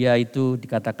saudara. Dia itu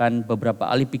dikatakan beberapa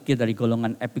ahli pikir dari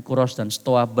golongan Epikuros dan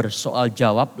Stoa bersoal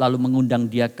jawab lalu mengundang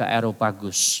dia ke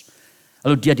Areopagus.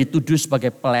 Lalu dia dituduh sebagai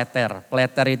peleter.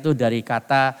 Peleter itu dari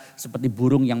kata seperti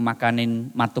burung yang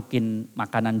matukin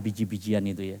makanan biji-bijian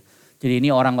itu ya. Jadi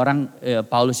ini orang-orang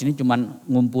Paulus ini cuma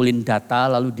ngumpulin data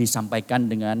lalu disampaikan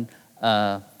dengan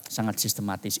sangat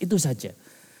sistematis. Itu saja.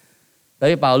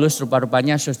 Tapi Paulus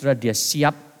rupa-rupanya saudara dia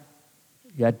siap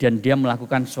ya, dan dia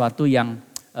melakukan sesuatu yang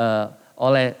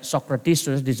oleh Socrates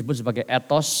disebut sebagai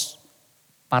ethos,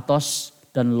 pathos,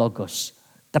 dan logos.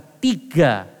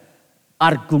 Ketiga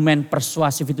argumen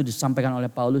persuasif itu disampaikan oleh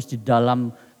Paulus di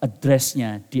dalam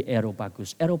address-nya di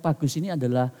Areopagus. Areopagus ini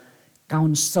adalah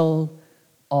council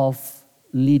of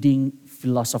leading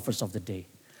philosophers of the day.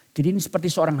 Jadi ini seperti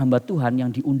seorang hamba Tuhan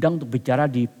yang diundang untuk bicara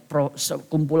di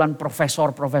kumpulan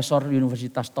profesor-profesor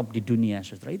universitas top di dunia.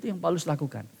 Saudara, itu yang Paulus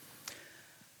lakukan.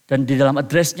 Dan di dalam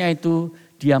address-nya itu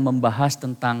dia membahas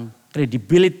tentang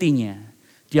credibility-nya.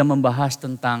 Dia membahas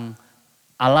tentang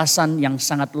alasan yang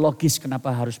sangat logis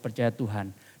kenapa harus percaya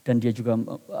Tuhan. Dan dia juga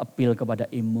appeal kepada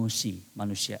emosi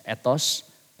manusia. Ethos,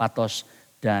 pathos,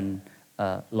 dan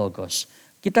logos.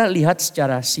 Kita lihat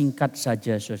secara singkat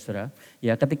saja saudara.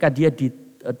 Ya, ketika dia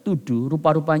dituduh,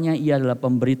 rupa-rupanya ia adalah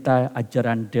pemberita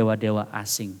ajaran dewa-dewa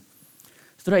asing.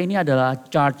 Saudara, ini adalah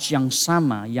charge yang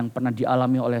sama yang pernah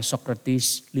dialami oleh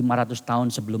Socrates 500 tahun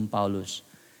sebelum Paulus.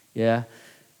 Ya,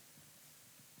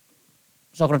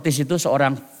 Socrates itu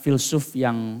seorang filsuf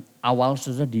yang awal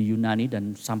saudara di Yunani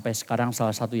dan sampai sekarang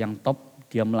salah satu yang top.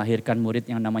 Dia melahirkan murid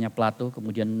yang namanya Plato,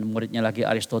 kemudian muridnya lagi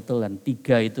Aristotle dan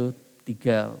tiga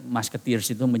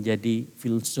musketeers itu menjadi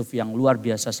filsuf yang luar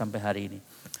biasa sampai hari ini.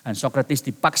 Dan Socrates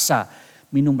dipaksa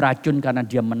minum racun karena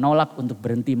dia menolak untuk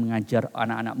berhenti mengajar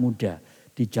anak-anak muda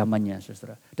di zamannya,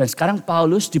 saudara. Dan sekarang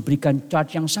Paulus diberikan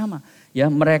charge yang sama. Ya,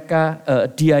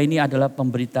 dia ini adalah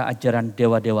pemberita ajaran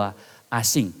dewa-dewa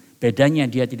asing.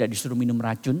 Bedanya dia tidak disuruh minum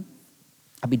racun,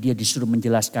 tapi dia disuruh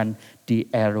menjelaskan di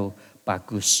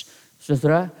Areopagus.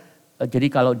 Saudara, jadi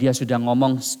kalau dia sudah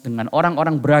ngomong dengan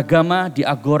orang-orang beragama di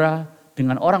agora,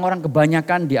 dengan orang-orang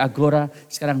kebanyakan di agora,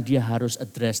 sekarang dia harus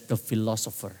address the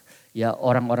philosopher. Ya,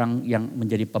 orang-orang yang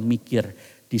menjadi pemikir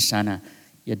di sana.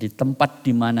 Ya, di tempat di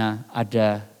mana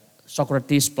ada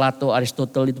Socrates, Plato,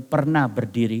 Aristotle itu pernah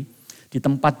berdiri. Di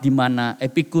tempat di mana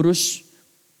Epicurus,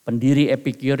 pendiri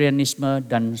Epicureanisme,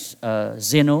 dan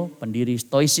Zeno, pendiri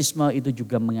Stoicisme itu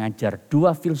juga mengajar.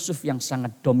 Dua filsuf yang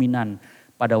sangat dominan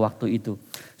pada waktu itu.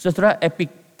 Saudara,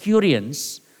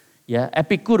 Epicureans, ya,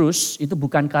 Epicurus itu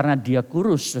bukan karena dia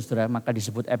kurus, saudara, maka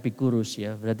disebut Epicurus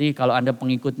ya. Berarti kalau Anda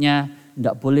pengikutnya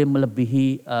tidak boleh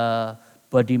melebihi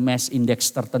body mass index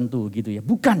tertentu gitu ya.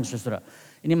 Bukan, saudara.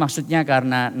 Ini maksudnya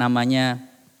karena namanya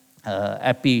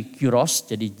Epikuros,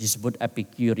 jadi disebut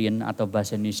Epicurean atau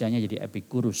bahasa Indonesianya jadi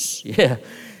Epicurus. Ya.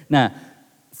 Nah,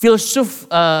 filsuf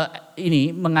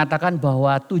ini mengatakan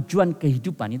bahwa tujuan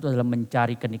kehidupan itu adalah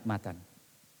mencari kenikmatan.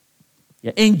 Ya,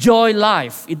 enjoy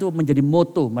life itu menjadi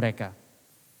moto mereka.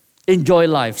 Enjoy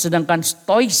life. Sedangkan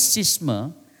stoicisme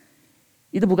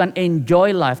itu bukan enjoy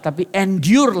life tapi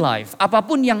endure life.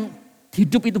 Apapun yang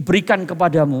hidup itu berikan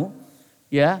kepadamu,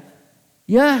 ya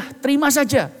terima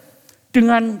saja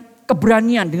dengan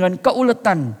keberanian, dengan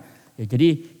keuletan. Ya,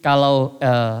 jadi kalau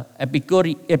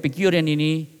Epicurean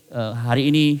ini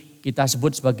hari ini kita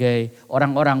sebut sebagai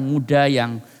orang-orang muda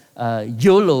yang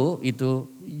YOLO itu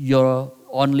you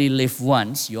only live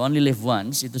once,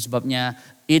 itu sebabnya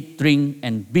eat, drink,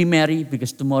 and be merry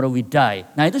because tomorrow we die.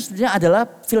 Nah, itu sebenarnya adalah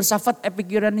filsafat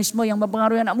Epicureanisme yang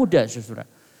mempengaruhi anak muda, saudara.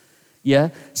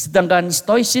 Ya, sedangkan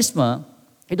Stoicisme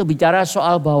itu bicara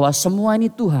soal bahwa semua ini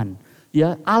Tuhan,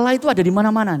 Ya, Allah itu ada di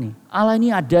mana-mana nih. Allah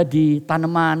ini ada di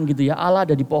tanaman gitu ya. Allah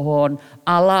ada di pohon.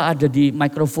 Allah ada di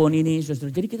mikrofon ini,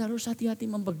 saudara. Jadi kita harus hati-hati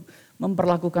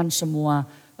memperlakukan semua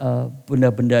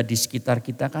benda-benda di sekitar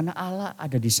kita karena Allah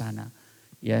ada di sana.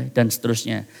 Ya, dan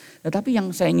seterusnya. Tetapi yang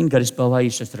saya ingin garis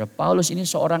bawahi, saudara, Paulus ini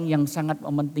seorang yang sangat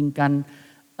mementingkan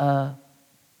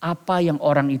apa yang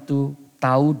orang itu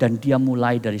tahu dan dia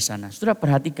mulai dari sana. Saudara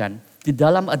perhatikan, di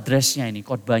dalam address-nya ini,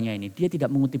 khotbahnya ini, dia tidak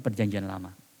mengutip perjanjian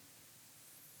lama.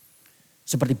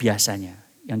 Seperti biasanya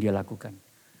yang dia lakukan.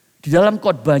 Di dalam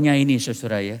khotbahnya ini,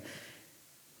 saudara ya,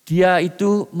 dia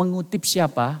itu mengutip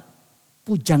siapa?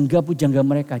 Pujangga-pujangga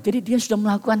mereka. Jadi dia sudah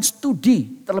melakukan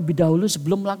studi terlebih dahulu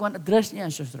sebelum melakukan address-nya,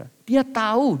 saudara. Dia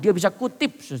tahu, dia bisa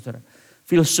kutip, saudara,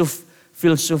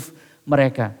 filsuf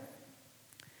mereka.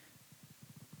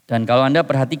 Dan kalau Anda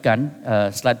perhatikan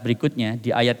slide berikutnya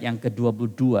di ayat yang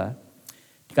ke-22.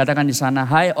 Dikatakan di sana,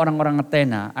 hai orang-orang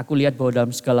Athena, aku lihat bahwa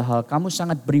dalam segala hal kamu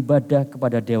sangat beribadah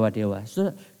kepada dewa-dewa.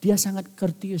 Saudara, dia sangat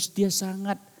courteous, dia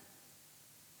sangat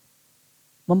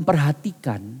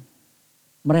memperhatikan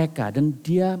mereka dan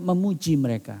dia memuji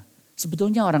mereka.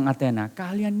 Sebetulnya orang Athena,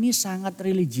 kalian ini sangat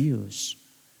religius.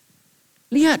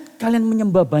 Lihat, kalian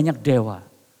menyembah banyak dewa.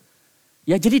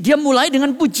 Ya, jadi dia mulai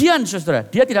dengan pujian, saudara.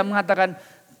 Dia tidak mengatakan,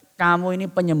 kamu ini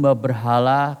penyembah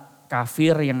berhala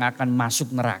kafir yang akan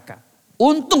masuk neraka.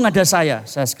 Untung ada saya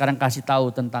sekarang kasih tahu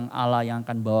tentang Allah yang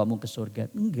akan bawamu ke surga.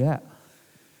 Enggak.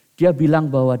 Dia bilang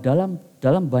bahwa dalam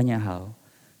banyak hal,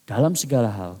 dalam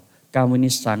segala hal, kamu ini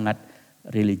sangat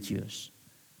religius.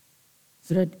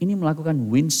 Saudara, ini melakukan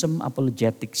winsome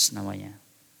apologetics namanya.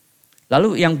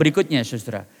 Lalu yang berikutnya,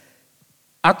 saudara.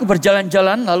 Aku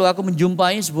berjalan-jalan lalu aku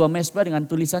menjumpai sebuah mezbah dengan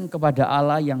tulisan kepada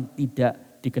Allah yang tidak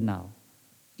dikenal.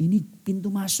 Ini pintu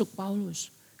masuk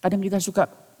Paulus. Kadang kita suka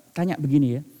tanya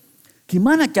begini ya.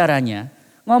 Gimana caranya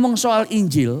ngomong soal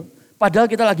Injil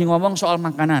padahal kita lagi ngomong soal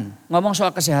makanan, ngomong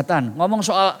soal kesehatan, ngomong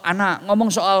soal anak,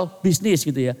 ngomong soal bisnis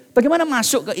gitu ya. Bagaimana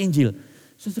masuk ke Injil?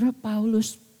 Saudara,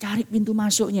 Paulus cari pintu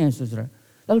masuknya, saudara.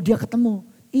 Lalu dia ketemu,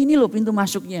 ini loh pintu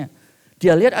masuknya.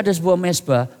 Dia lihat ada sebuah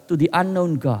mezbah, to the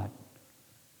unknown God.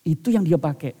 Itu yang dia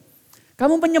pakai.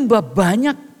 Kamu menyembah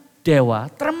banyak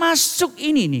dewa, termasuk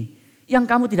ini nih yang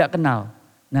kamu tidak kenal.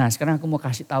 Nah, sekarang aku mau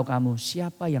kasih tahu kamu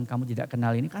siapa yang kamu tidak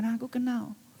kenal ini karena aku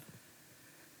kenal.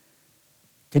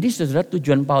 Jadi saudara,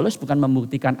 tujuan Paulus bukan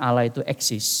membuktikan Allah itu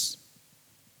eksis.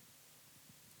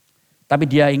 Tapi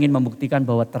dia ingin membuktikan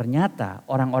bahwa ternyata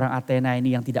orang-orang Athena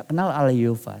ini yang tidak kenal Allah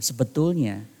Yehova,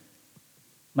 sebetulnya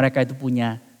mereka itu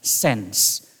punya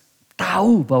sense,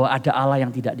 tahu bahwa ada Allah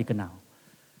yang tidak dikenal.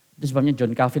 Itu sebabnya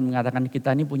John Calvin mengatakan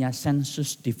kita ini punya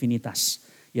sensus divinitas,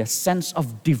 ya sense of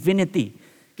divinity.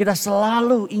 Kita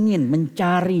selalu ingin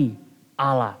mencari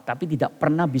Allah, tapi tidak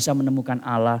pernah bisa menemukan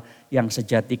Allah yang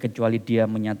sejati kecuali dia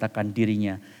menyatakan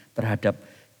dirinya terhadap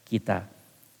kita.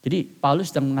 Jadi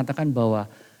Paulus sedang mengatakan bahwa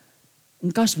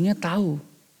engkau sebenarnya tahu,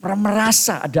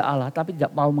 merasa ada Allah tapi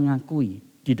tidak mau mengakui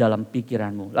di dalam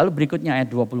pikiranmu. Lalu berikutnya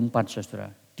ayat 24 saudara.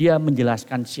 Dia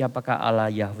menjelaskan siapakah Allah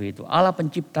Yahweh itu. Allah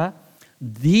pencipta,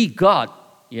 the God,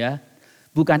 ya,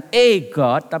 bukan a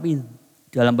God tapi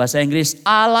dalam bahasa Inggris,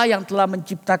 Allah yang telah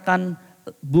menciptakan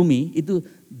bumi itu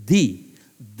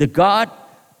the God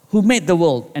who made the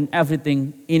world and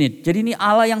everything in it. Jadi ini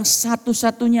Allah yang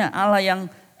satu-satunya, Allah yang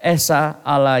esa,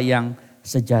 Allah yang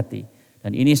sejati.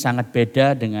 Dan ini sangat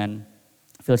beda dengan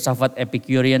filsafat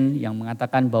Epicurean yang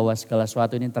mengatakan bahwa segala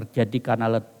sesuatu ini terjadi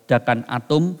karena ledakan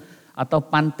atom, atau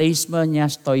panteismenya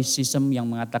Stoicism yang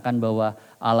mengatakan bahwa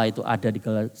Allah itu ada di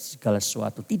segala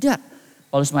sesuatu. Tidak.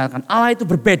 Paulus mengatakan Allah itu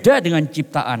berbeda dengan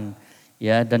ciptaan,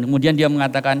 ya, dan kemudian dia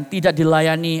mengatakan tidak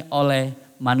dilayani oleh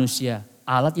manusia.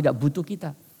 Allah tidak butuh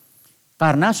kita.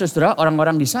 Karena saudara,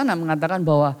 orang-orang di sana mengatakan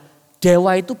bahwa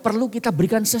dewa itu perlu kita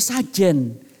berikan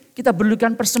sesajen, kita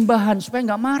berikan persembahan supaya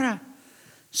nggak marah,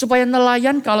 supaya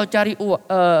nelayan kalau cari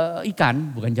ikan,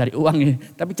 bukan cari uang ya,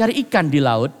 tapi cari ikan di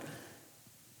laut,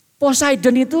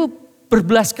 Poseidon itu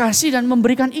berbelas kasih dan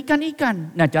memberikan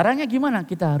ikan-ikan. Nah caranya gimana?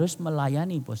 Kita harus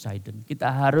melayani Poseidon. Kita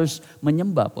harus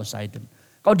menyembah Poseidon.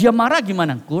 Kalau dia marah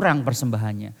gimana? Kurang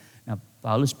persembahannya. Nah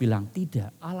Paulus bilang tidak.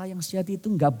 Allah yang sejati itu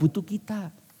enggak butuh kita.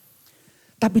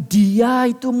 Tapi dia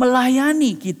itu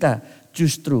melayani kita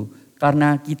justru.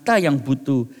 Karena kita yang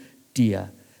butuh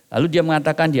dia. Lalu dia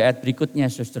mengatakan di ayat berikutnya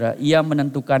saudara. Ia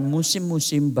menentukan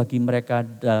musim-musim bagi mereka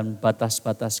dan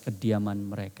batas-batas kediaman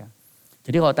mereka.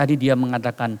 Jadi kalau tadi dia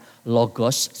mengatakan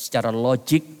logos secara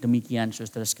logik demikian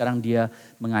saudara, sekarang dia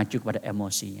mengacu kepada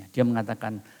emosinya. Dia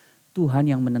mengatakan Tuhan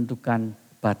yang menentukan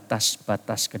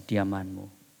batas-batas kediamanmu.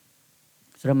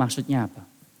 Saudara, maksudnya apa?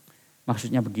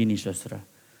 Maksudnya begini saudara.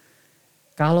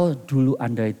 Kalau dulu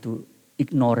Anda itu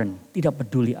ignorant, tidak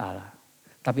peduli Allah.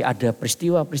 Tapi ada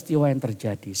peristiwa-peristiwa yang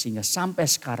terjadi sehingga sampai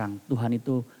sekarang Tuhan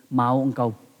itu mau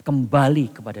engkau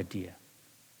kembali kepada Dia.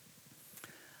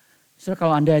 Saudara,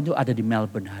 kalau Anda itu ada di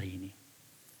Melbourne hari ini,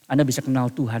 Anda bisa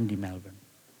kenal Tuhan di Melbourne.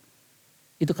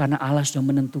 Itu karena Allah sudah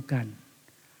menentukan.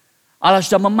 Allah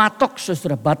sudah mematok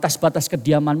saudara batas-batas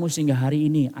kediamanmu sehingga hari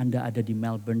ini Anda ada di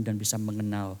Melbourne dan bisa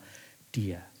mengenal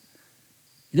Dia.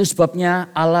 Itu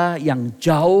sebabnya Allah yang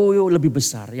jauh lebih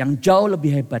besar, yang jauh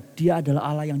lebih hebat. Dia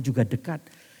adalah Allah yang juga dekat,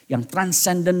 yang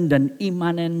transenden dan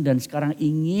imanen dan sekarang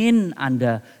ingin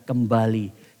Anda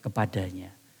kembali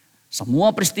kepadanya.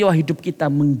 Semua peristiwa hidup kita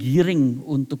menggiring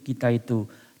untuk kita itu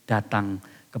datang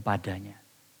kepadanya.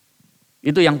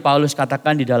 Itu yang Paulus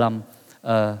katakan di dalam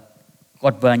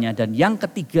khotbahnya. Dan yang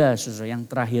ketiga, saudara, yang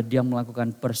terakhir dia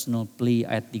melakukan personal plea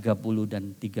ayat 30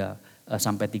 dan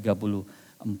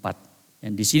 3-34.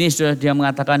 Dan di sini saudara dia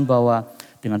mengatakan bahwa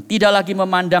dengan tidak lagi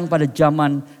memandang pada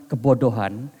zaman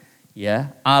kebodohan, ya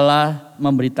Allah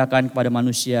memberitakan kepada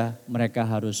manusia mereka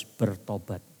harus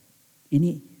bertobat.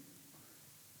 Ini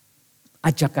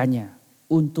ajakannya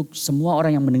untuk semua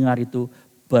orang yang mendengar itu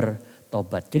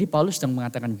bertobat. Jadi Paulus sedang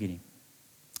mengatakan begini.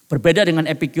 Berbeda dengan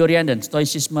Epikurean dan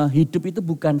Stoicisme, hidup itu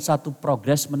bukan satu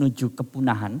progres menuju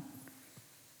kepunahan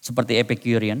seperti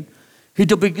Epikurean.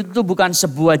 Hidup itu bukan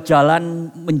sebuah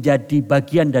jalan menjadi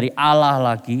bagian dari Allah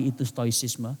lagi, itu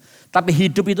Stoicisme. Tapi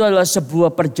hidup itu adalah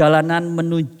sebuah perjalanan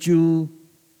menuju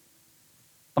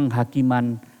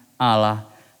penghakiman Allah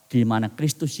di mana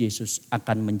Kristus Yesus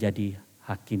akan menjadi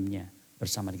hakimnya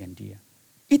bersama dengan Dia.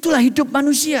 Itulah hidup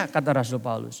manusia, kata Rasul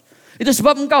Paulus. Itu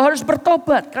sebab engkau harus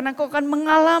bertobat karena engkau akan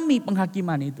mengalami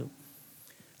penghakiman itu.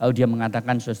 Lalu dia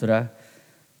mengatakan, saudara,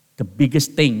 the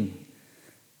biggest thing,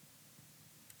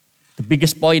 the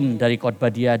biggest point dari khotbah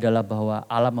dia adalah bahwa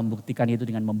Allah membuktikan itu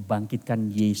dengan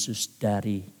membangkitkan Yesus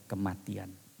dari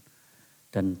kematian.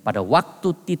 Dan pada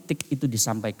waktu titik itu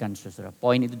disampaikan, saudara,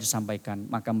 poin itu disampaikan,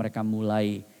 maka mereka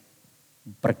mulai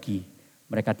pergi.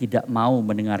 Mereka tidak mau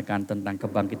mendengarkan tentang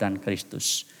kebangkitan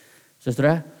Kristus.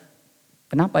 Saudara,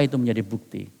 kenapa itu menjadi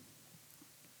bukti?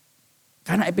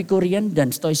 Karena Epikurean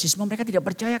dan Stoicisme mereka tidak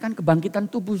percayakan kebangkitan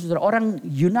tubuh. Saudara, orang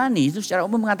Yunani itu secara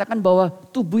umum mengatakan bahwa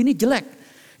tubuh ini jelek.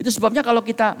 Itu sebabnya kalau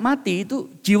kita mati itu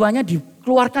jiwanya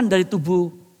dikeluarkan dari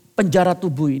tubuh, penjara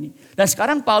tubuh ini. Dan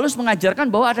sekarang Paulus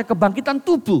mengajarkan bahwa ada kebangkitan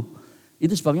tubuh.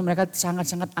 Itu sebabnya mereka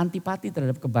sangat-sangat antipati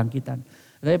terhadap kebangkitan.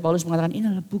 Tapi Paulus mengatakan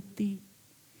ini adalah bukti.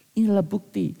 Inilah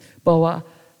bukti bahwa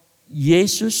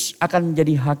Yesus akan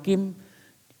menjadi hakim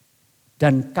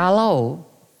dan kalau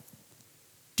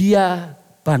Dia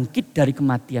bangkit dari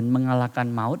kematian mengalahkan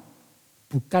maut,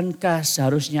 bukankah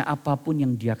seharusnya apapun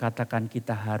yang Dia katakan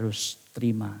kita harus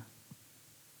terima?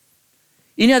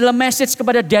 Ini adalah message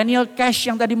kepada Daniel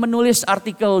Cash yang tadi menulis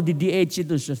artikel di The Age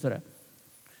itu, saudara.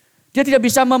 Dia tidak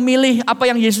bisa memilih apa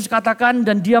yang Yesus katakan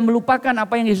dan dia melupakan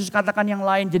apa yang Yesus katakan yang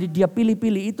lain. Jadi dia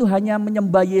pilih-pilih, itu hanya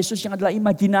menyembah Yesus yang adalah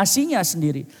imajinasinya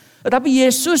sendiri. Tetapi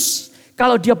Yesus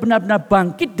kalau dia benar-benar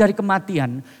bangkit dari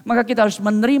kematian, maka kita harus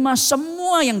menerima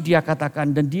semua yang dia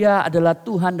katakan. Dan dia adalah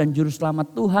Tuhan dan Juru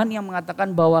Selamat. Tuhan yang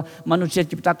mengatakan bahwa manusia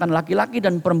diciptakan laki-laki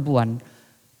dan perempuan.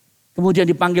 Kemudian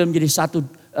dipanggil menjadi satu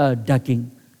daging.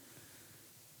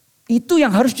 Itu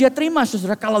yang harus dia terima,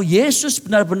 saudara. Kalau Yesus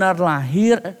benar-benar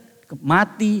lahir,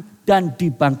 mati dan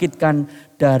dibangkitkan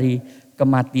dari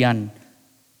kematian.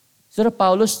 Saudara,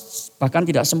 Paulus bahkan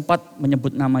tidak sempat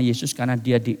menyebut nama Yesus karena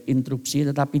dia diinterupsi,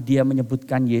 tetapi dia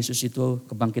menyebutkan Yesus itu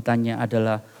kebangkitannya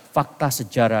adalah fakta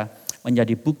sejarah,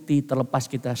 menjadi bukti terlepas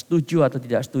kita setuju atau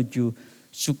tidak setuju,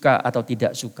 suka atau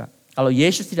tidak suka. Kalau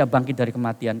Yesus tidak bangkit dari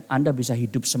kematian, Anda bisa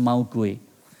hidup semau gue.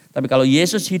 Tapi kalau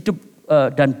Yesus hidup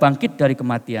dan bangkit dari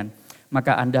kematian,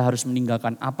 maka Anda harus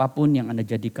meninggalkan apapun yang Anda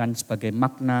jadikan sebagai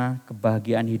makna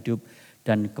kebahagiaan hidup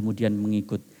dan kemudian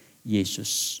mengikut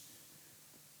Yesus.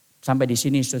 Sampai di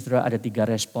sini saudara ada 3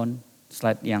 respon.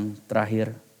 Slide yang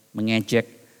terakhir, mengejek,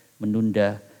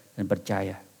 menunda, dan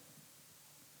percaya.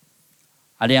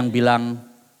 Ada yang bilang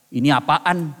ini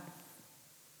apaan?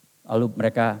 Lalu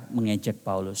mereka mengejek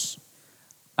Paulus.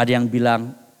 Ada yang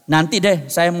bilang nanti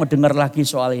deh saya mau dengar lagi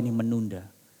soal ini, menunda.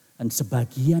 Dan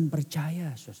sebagian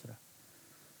percaya saudara.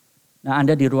 Nah,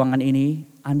 Anda di ruangan ini,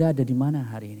 Anda ada di mana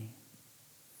hari ini?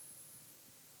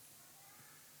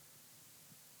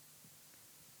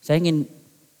 Saya ingin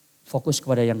fokus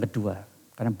kepada yang kedua.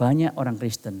 Karena banyak orang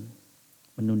Kristen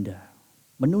menunda.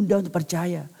 Menunda untuk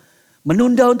percaya.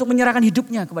 Menunda untuk menyerahkan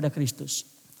hidupnya kepada Kristus.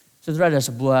 Saudara, ada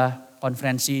sebuah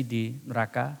konferensi di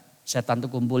neraka. Setan itu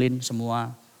kumpulin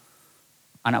semua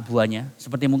anak buahnya.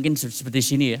 Seperti mungkin seperti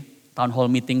sini ya. Town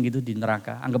hall meeting gitu di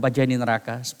neraka. Anggap aja ini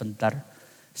neraka sebentar.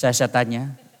 Saya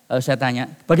tanya,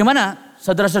 bagaimana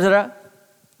saudara-saudara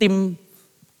tim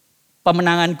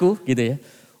pemenanganku gitu ya.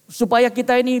 Supaya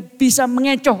kita ini bisa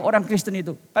mengecoh orang Kristen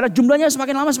itu. Karena jumlahnya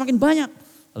semakin lama semakin banyak.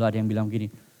 Lalu ada yang bilang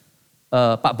begini,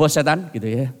 Pak Bos Setan gitu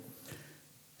ya.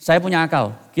 Saya punya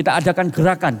akal, kita adakan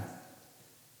gerakan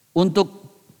untuk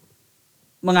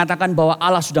mengatakan bahwa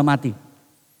Allah sudah mati.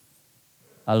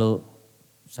 Lalu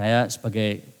saya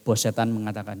sebagai bos setan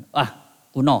mengatakan,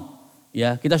 kuno,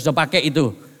 ya kita sudah pakai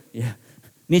itu. Ya,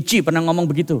 Nietzsche pernah ngomong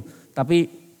begitu, tapi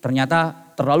ternyata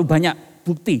terlalu banyak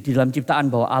bukti di dalam ciptaan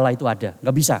bahwa Allah itu ada.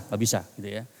 Nggak bisa, gitu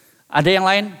ya. Ada yang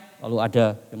lain, lalu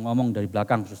ada yang ngomong dari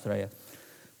belakang, saudara ya.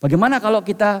 Bagaimana kalau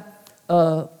kita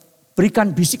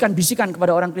berikan bisikan-bisikan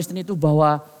kepada orang Kristen itu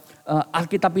bahwa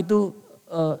Alkitab itu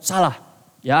salah,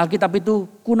 ya Alkitab itu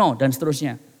kuno dan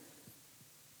seterusnya.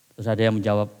 Terus ada yang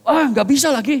menjawab, nggak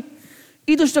bisa lagi.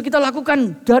 Itu sudah kita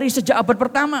lakukan dari sejak abad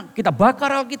pertama. Kita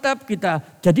bakar Alkitab, kita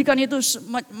jadikan itu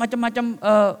macam-macam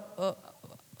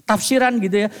tafsiran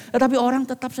gitu ya. Tetapi orang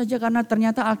tetap saja karena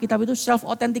ternyata Alkitab itu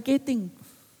self-authenticating.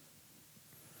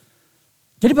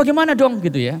 Jadi bagaimana dong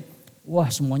gitu ya.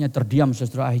 Wah semuanya terdiam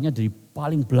saudara, akhirnya dari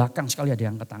paling belakang sekali ada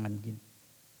yang angkat tangan gini.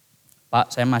 Pak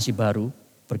saya masih baru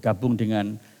bergabung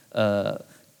dengan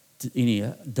ini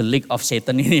ya, the League of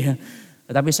Satan ini ya.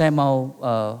 Tetapi saya mau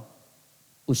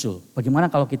usul, bagaimana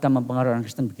kalau kita mempengaruhi orang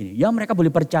Kristen begini. Ya mereka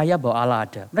boleh percaya bahwa Allah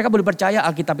ada. Mereka boleh percaya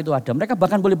Alkitab itu ada. Mereka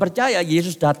bahkan boleh percaya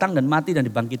Yesus datang dan mati dan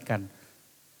dibangkitkan.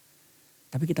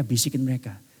 Tapi kita bisikin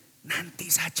mereka, nanti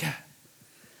saja.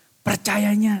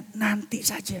 Percayanya nanti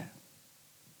saja.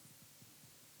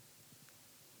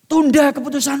 Tunda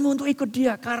keputusanmu untuk ikut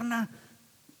dia karena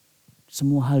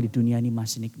semua hal di dunia ini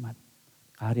masih nikmat.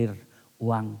 Karir,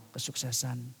 uang,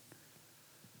 kesuksesan.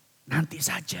 Nanti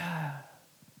saja.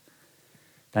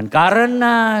 Dan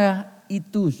karena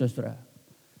itu saudara,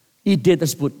 ide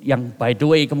tersebut yang by the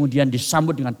way kemudian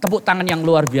disambut dengan tepuk tangan yang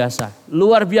luar biasa.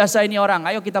 Luar biasa ini orang,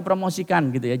 ayo kita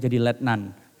promosikan gitu ya jadi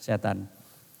letnan setan.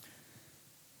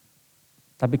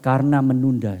 Tapi karena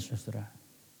menunda saudara,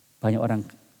 banyak orang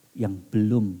yang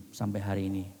belum sampai hari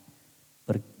ini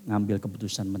mengambil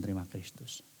keputusan menerima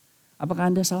Kristus.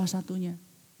 Apakah Anda salah satunya?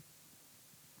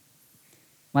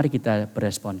 Mari kita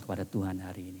berespon kepada Tuhan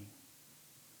hari ini.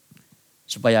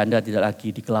 Supaya Anda tidak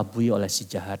lagi dikelabui oleh si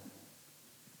jahat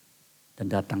dan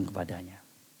datang kepadanya.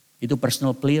 Itu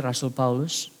personal plea Rasul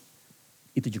Paulus.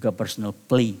 Itu juga personal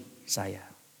plea saya.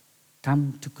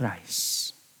 Come to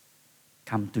Christ.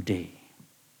 Come today.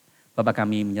 Bapak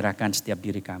kami menyerahkan setiap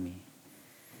diri kami.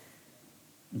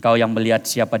 Engkau yang melihat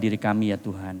siapa diri kami ya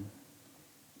Tuhan.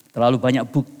 Terlalu banyak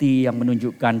bukti yang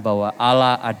menunjukkan bahwa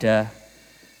Allah ada.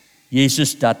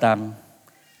 Yesus datang.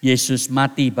 Yesus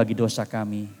mati bagi dosa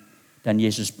kami. Dan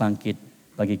Yesus bangkit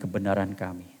bagi kebenaran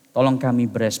kami. Tolong kami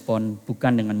berespon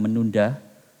bukan dengan menunda.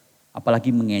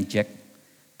 Apalagi mengejek.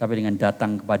 Tapi dengan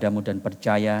datang kepadamu dan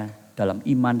percaya dalam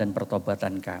iman dan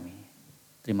pertobatan kami.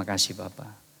 Terima kasih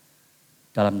Bapa.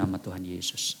 Dalam nama Tuhan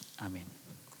Yesus. Amin.